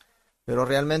 Pero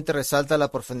realmente resalta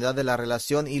la profundidad de la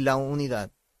relación y la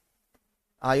unidad.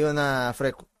 Hay una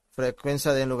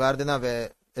frecuencia en lugar de una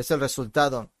vez, es el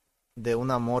resultado de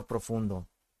un amor profundo.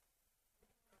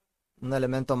 Un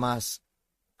elemento más.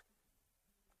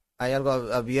 Hay algo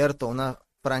abierto, una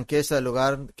franqueza del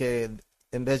lugar que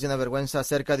en vez de una vergüenza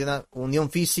acerca de una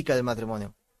unión física del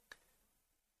matrimonio.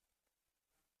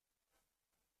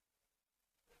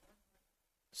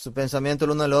 Su pensamiento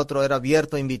el uno al otro era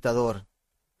abierto, invitador.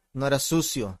 No era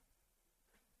sucio.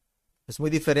 Es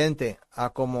muy diferente a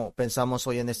como pensamos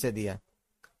hoy en este día.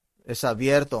 Es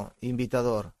abierto,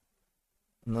 invitador.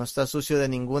 No está sucio de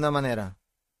ninguna manera.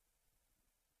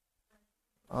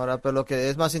 Ahora, pero lo que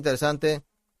es más interesante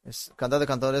es Cantar de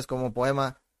Cantores como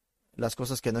poema, las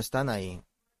cosas que no están ahí.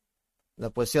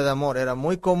 La poesía de amor era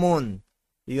muy común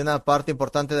y una parte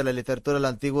importante de la literatura del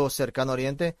antiguo cercano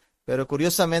oriente, pero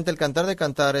curiosamente el Cantar de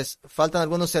Cantares faltan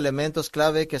algunos elementos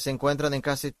clave que se encuentran en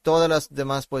casi todas las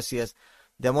demás poesías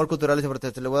de amor culturales y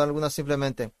importantes. Le voy a dar algunas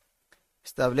simplemente.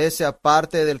 Establece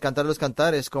aparte del Cantar de los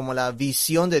Cantares como la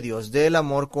visión de Dios, del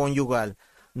amor conyugal,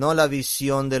 no la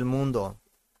visión del mundo.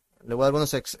 Le voy a dar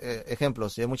algunos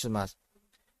ejemplos y hay muchos más.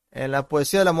 En la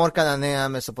poesía del amor cananea,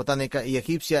 mesopotámica y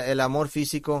egipcia, el amor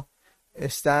físico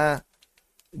está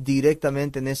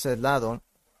directamente en ese lado,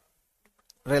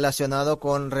 relacionado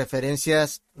con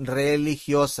referencias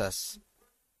religiosas,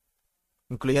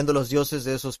 incluyendo los dioses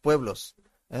de esos pueblos.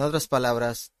 En otras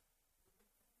palabras,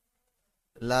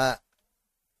 la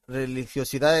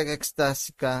religiosidad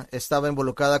extásica estaba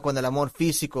involucrada con el amor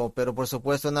físico, pero por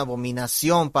supuesto una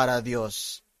abominación para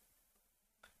Dios.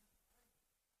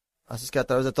 Así es que a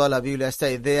través de toda la Biblia, esta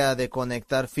idea de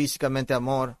conectar físicamente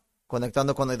amor,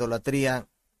 conectando con la idolatría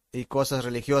y cosas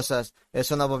religiosas, es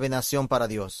una abominación para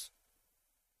Dios.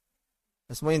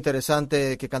 Es muy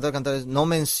interesante que Cantar de Cantares no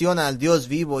menciona al Dios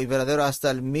vivo y verdadero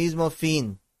hasta el mismo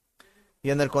fin. Y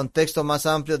en el contexto más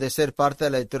amplio de ser parte de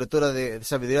la literatura de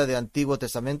sabiduría del Antiguo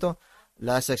Testamento,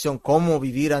 la sección cómo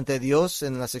vivir ante Dios,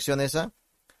 en la sección esa,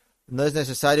 no es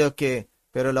necesario que,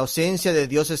 pero la ausencia de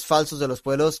dioses falsos de los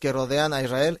pueblos que rodean a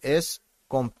Israel es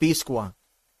conspicuo.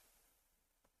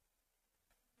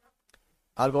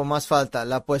 Algo más falta.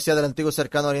 La poesía del antiguo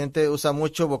cercano oriente usa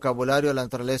mucho vocabulario de la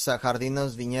naturaleza,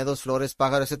 jardines, viñedos, flores,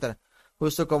 pájaros, etc.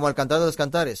 Justo como el Cantar de los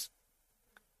Cantares.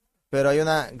 Pero hay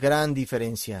una gran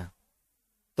diferencia.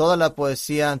 Toda la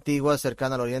poesía antigua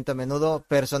cercana al oriente a menudo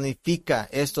personifica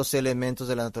estos elementos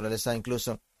de la naturaleza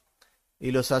incluso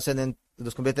y los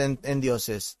convierten en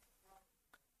dioses.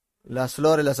 Las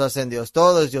flores las hacen Dios,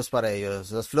 todo es Dios para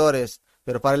ellos, las flores,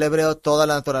 pero para el hebreo toda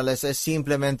la naturaleza es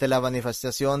simplemente la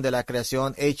manifestación de la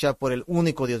creación hecha por el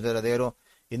único Dios verdadero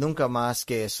y nunca más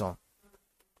que eso.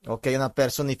 O que hay una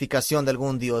personificación de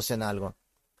algún Dios en algo.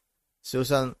 Se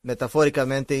usan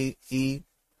metafóricamente y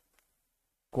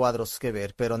cuadros que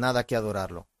ver, pero nada que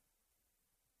adorarlo.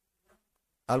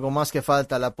 Algo más que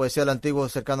falta, la poesía del antiguo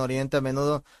cercano oriente a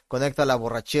menudo conecta la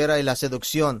borrachera y la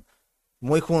seducción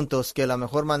muy juntos, que la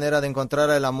mejor manera de encontrar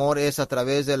el amor es a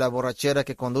través de la borrachera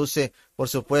que conduce, por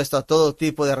supuesto, a todo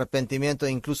tipo de arrepentimiento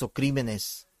e incluso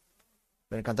crímenes.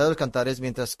 Pero en Cantar de los Cantares,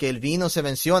 mientras que el vino se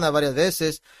menciona varias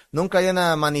veces, nunca hay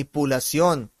una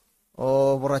manipulación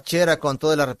o borrachera con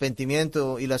todo el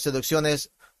arrepentimiento y las seducciones.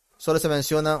 Solo se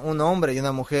menciona un hombre y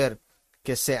una mujer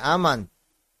que se aman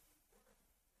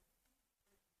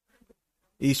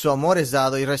y su amor es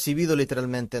dado y recibido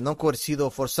literalmente, no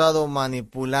coercido, forzado,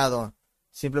 manipulado.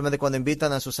 Simplemente cuando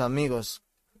invitan a sus amigos,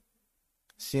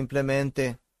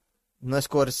 simplemente no es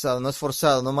coercido, no es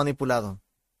forzado, no manipulado.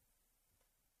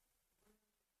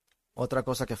 Otra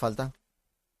cosa que falta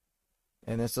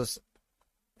en estos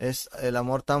es el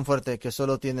amor tan fuerte que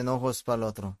solo tienen ojos para el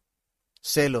otro.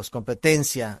 Celos,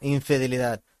 competencia,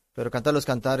 infidelidad. Pero Cantar los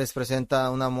Cantares presenta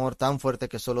un amor tan fuerte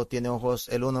que solo tiene ojos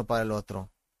el uno para el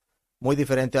otro. Muy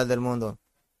diferente al del mundo.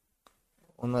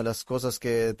 Una de las cosas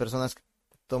que personas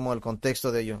tomo el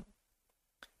contexto de ello.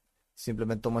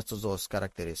 Simplemente tomo estos dos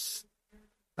caracteres.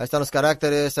 Ahí están los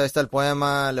caracteres, ahí está el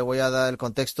poema. Le voy a dar el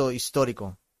contexto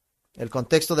histórico. El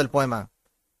contexto del poema.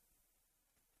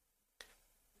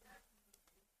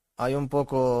 Hay un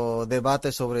poco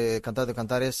debate sobre Cantar de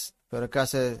Cantares, pero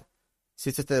casi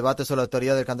existe este debate sobre la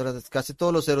autoría del Cantar. Casi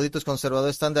todos los eruditos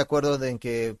conservadores están de acuerdo en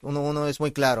que uno es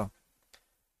muy claro.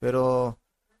 Pero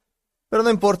no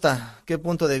importa qué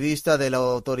punto de vista de la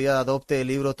autoría adopte el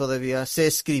libro, todavía se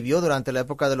escribió durante la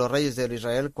época de los reyes de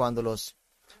Israel, cuando los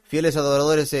fieles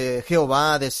adoradores de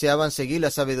Jehová deseaban seguir la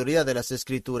sabiduría de las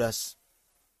escrituras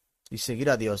y seguir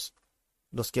a Dios,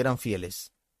 los que eran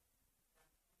fieles.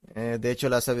 De hecho,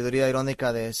 la sabiduría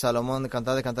irónica de Salomón, de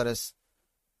Cantar de Cantares,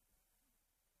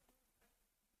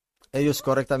 ellos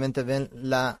correctamente ven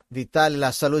la vital,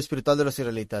 la salud espiritual de los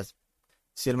israelitas.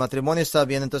 Si el matrimonio está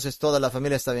bien, entonces toda la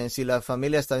familia está bien. Si la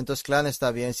familia está bien, entonces el clan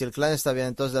está bien. Si el clan está bien,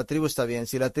 entonces la tribu está bien.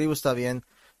 Si la tribu está bien,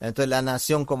 entonces la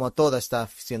nación como toda está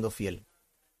siendo fiel.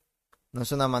 ¿No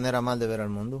es una manera mal de ver al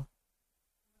mundo?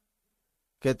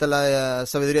 ¿Qué tal la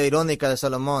sabiduría irónica de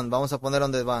Salomón? Vamos a poner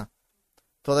donde va.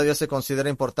 Todavía se considera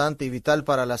importante y vital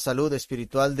para la salud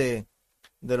espiritual de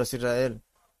los Israel.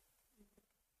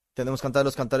 Tenemos Cantar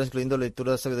los Cantares, incluyendo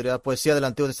lectura de sabiduría, poesía del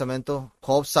Antiguo Testamento,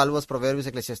 Job, Salmos, Proverbios,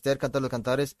 Eclesiastés, Cantar los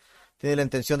Cantares. Tiene la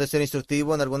intención de ser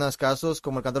instructivo en algunos casos,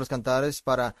 como el Cantar los Cantares,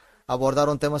 para abordar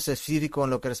un tema específico en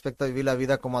lo que respecta a vivir la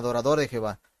vida como adorador de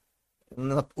Jehová.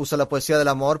 Usa la poesía del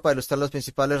amor para ilustrar los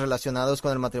principales relacionados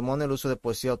con el matrimonio. El uso de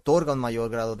poesía otorga un mayor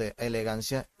grado de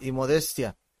elegancia y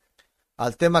modestia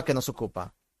al tema que nos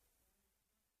ocupa.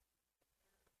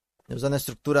 Es una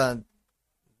estructura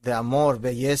de amor,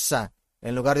 belleza,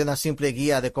 en lugar de una simple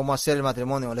guía de cómo hacer el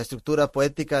matrimonio. La estructura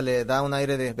poética le da un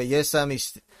aire de belleza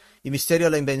y misterio a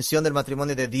la invención del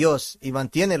matrimonio de Dios y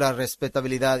mantiene la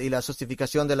respetabilidad y la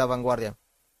justificación de la vanguardia.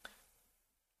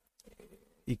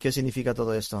 ¿Y qué significa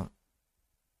todo esto?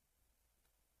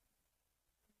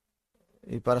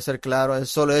 Y para ser claro, el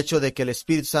solo hecho de que el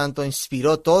Espíritu Santo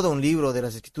inspiró todo un libro de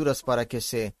las Escrituras para que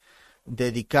se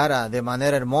dedicara de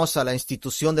manera hermosa a la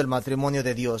institución del matrimonio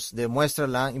de Dios demuestra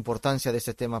la importancia de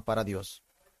este tema para Dios.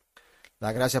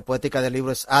 La gracia poética del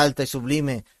libro es alta y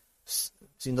sublime,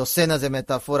 sin docenas de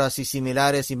metáforas y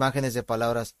similares imágenes de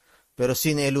palabras, pero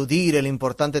sin eludir el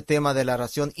importante tema de la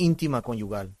relación íntima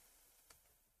conyugal.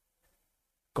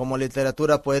 Como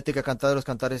literatura poética, Cantar de los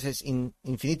Cantares es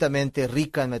infinitamente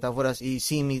rica en metáforas y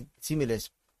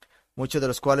símiles, muchos de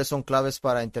los cuales son claves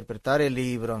para interpretar el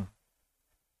libro.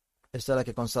 Esta es la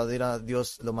que considera a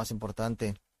Dios lo más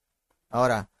importante.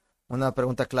 Ahora, una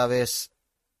pregunta clave es,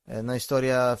 ¿una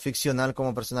historia ficcional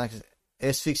como personajes?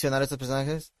 ¿Es ficcional estos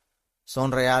personajes?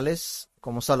 ¿Son reales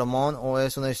como Salomón o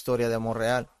es una historia de amor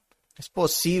real? Es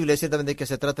posible, ciertamente, que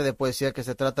se trate de poesía, que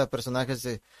se trata de personajes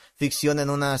de ficción en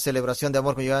una celebración de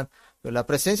amor conyugal, pero la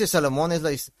presencia de Salomón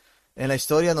en la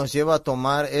historia nos lleva a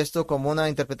tomar esto como una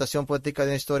interpretación poética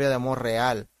de una historia de amor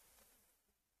real.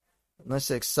 No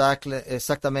es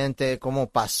exactamente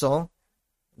cómo pasó,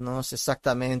 no es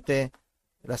exactamente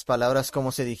las palabras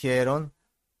como se dijeron,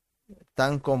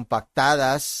 tan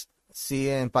compactadas, sí,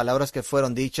 en palabras que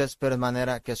fueron dichas, pero de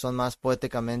manera que son más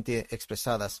poéticamente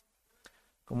expresadas.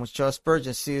 Como Charles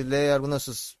Spurgeon, si lee algunos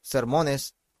de sus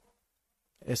sermones,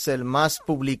 es el más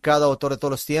publicado autor de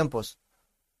todos los tiempos,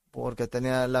 porque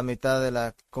tenía la mitad de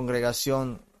la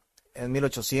congregación en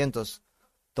 1800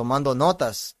 tomando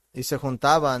notas, y se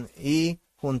juntaban,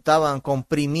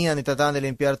 comprimían y trataban de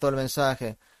limpiar todo el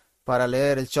mensaje para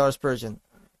leer el Charles Spurgeon.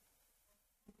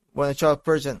 Bueno, Charles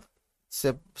Spurgeon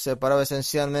se paraba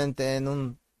esencialmente en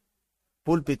un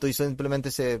púlpito y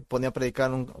simplemente se ponía a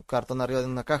predicar un cartón arriba de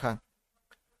una caja.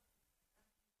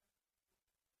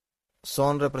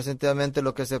 Son representativamente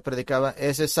lo que se predicaba.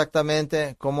 ¿Es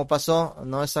exactamente cómo pasó?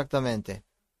 No exactamente.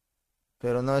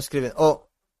 Pero no escriben,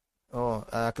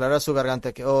 aclarar su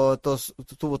garganta, que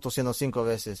estuvo tosiendo 5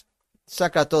 veces.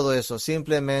 saca todo eso,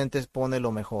 simplemente pone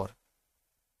lo mejor.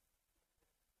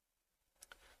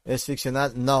 ¿Es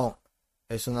ficcional? No,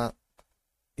 es una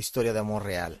historia de amor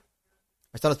real.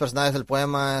 Están los personajes del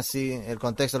poema, sí, el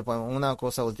contexto del poema. Una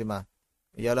cosa última,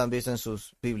 ya lo han visto en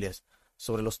sus Biblias,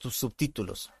 sobre los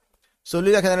subtítulos. Su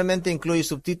Biblia generalmente incluye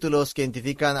subtítulos que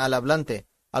identifican al hablante,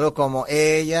 algo como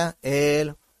ella,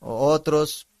 él, o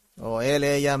otros, o él,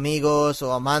 ella, amigos,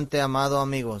 o amante, amado,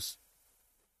 amigos.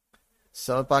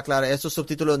 Solo para aclarar, estos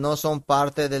subtítulos no son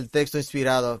parte del texto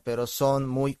inspirado, pero son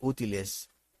muy útiles.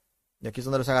 Y aquí es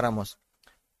donde los agarramos,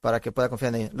 para que pueda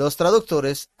confiar en ellos. Los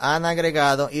traductores han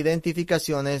agregado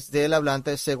identificaciones del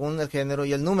hablante según el género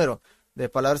y el número de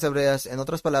palabras hebreas. En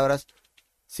otras palabras,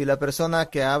 si la persona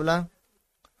que habla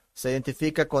se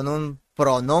identifica con un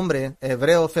pronombre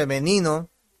hebreo femenino,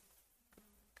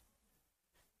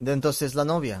 entonces es la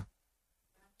novia.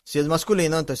 Si es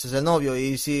masculino, entonces es el novio.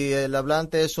 Y si el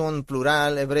hablante es un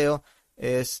plural hebreo,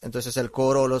 entonces el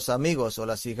coro o los amigos o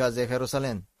las hijas de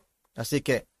Jerusalén. Así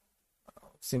que,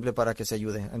 simple para que se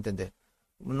ayude a entender.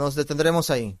 Nos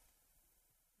detendremos ahí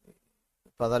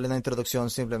para darle una introducción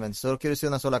simplemente. Solo quiero decir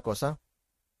una sola cosa.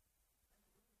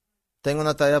 Tengo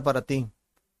una tarea para ti.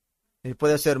 Y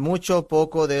puede hacer mucho o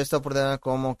poco de esta oportunidad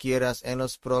como quieras en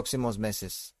los próximos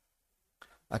meses.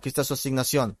 Aquí está su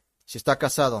asignación. Si está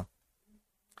casado,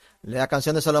 lea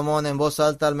Canción de Salomón en voz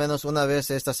alta al menos una vez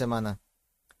esta semana.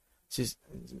 Si,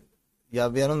 ya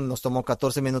vieron, nos tomó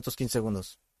 14 minutos 15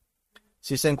 segundos.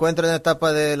 Si se encuentra en la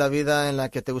etapa de la vida en la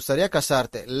que te gustaría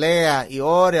casarte, lea y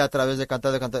ore a través de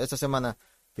Cantar esta semana.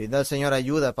 Pide al Señor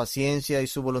ayuda, paciencia y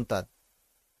su voluntad.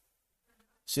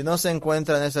 Si no se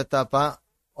encuentra en esa etapa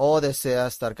o desea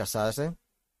estar casarse,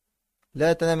 lea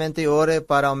detenidamente y ore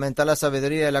para aumentar la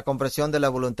sabiduría y la comprensión de la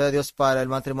voluntad de Dios para el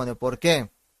matrimonio. ¿Por qué?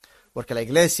 Porque la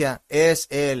iglesia es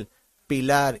el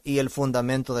pilar y el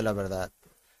fundamento de la verdad.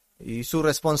 Y su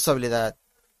responsabilidad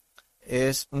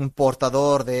es un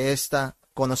portador de este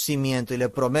conocimiento. Y le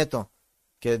prometo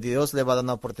que Dios le va a dar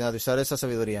una oportunidad de usar esa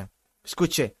sabiduría.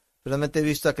 Escuche, realmente he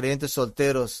visto a creyentes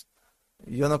solteros.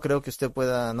 Yo no creo que usted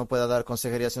no pueda dar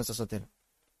consejería si no está soltero.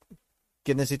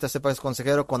 ¿Quién necesita ser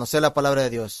consejero? Conocer la palabra de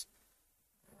Dios.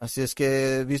 Así es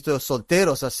que he visto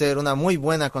solteros hacer una muy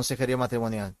buena consejería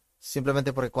matrimonial.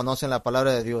 Simplemente porque conocen la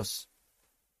palabra de Dios.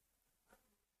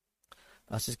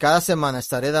 Así es, cada semana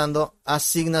estaré dando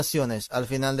asignaciones al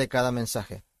final de cada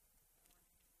mensaje.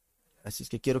 Así es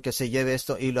que quiero que se lleve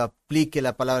esto y lo aplique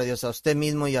la palabra de Dios a usted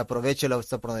mismo y aproveche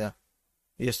esta oportunidad.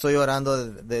 Y estoy orando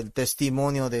del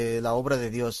testimonio de la obra de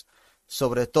Dios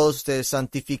sobre todos ustedes,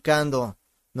 santificando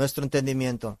nuestro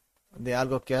entendimiento de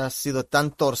algo que ha sido tan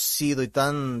torcido y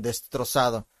tan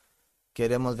destrozado.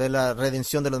 Queremos ver la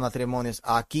redención de los matrimonios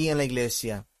aquí en la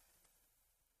iglesia.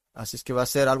 Así es que va a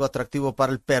ser algo atractivo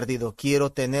para el perdido.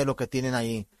 Quiero tener lo que tienen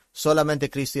ahí. Solamente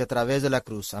Cristo y a través de la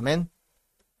cruz. Amén.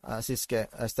 Así es que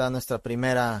está nuestra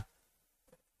primera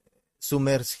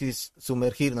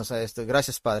sumergirnos a esto.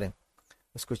 Gracias, Padre.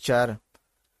 Escuchar.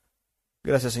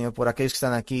 Gracias, Señor, por aquellos que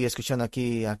están aquí, escuchando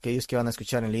aquí, aquellos que van a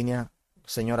escuchar en línea.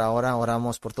 Señor, ahora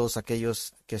oramos por todos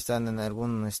aquellos que están en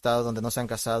algún estado donde no se han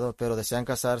casado, pero desean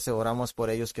casarse. Oramos por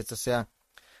ellos, que este sea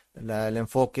el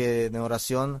enfoque de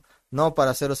oración, no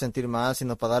para hacerlos sentir mal,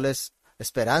 sino para darles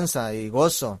esperanza y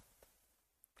gozo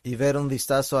y ver un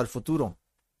vistazo al futuro.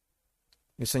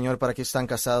 Y Señor, para que están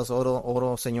casados,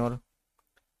 oro, Señor,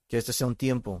 que este sea un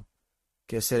tiempo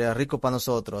que sea rico para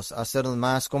nosotros, hacernos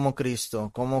más como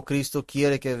Cristo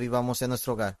quiere que vivamos en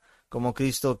nuestro hogar, como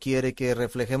Cristo quiere que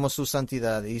reflejemos su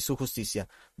santidad y su justicia.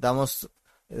 Damos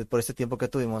por este tiempo que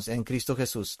tuvimos en Cristo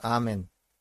Jesús. Amén.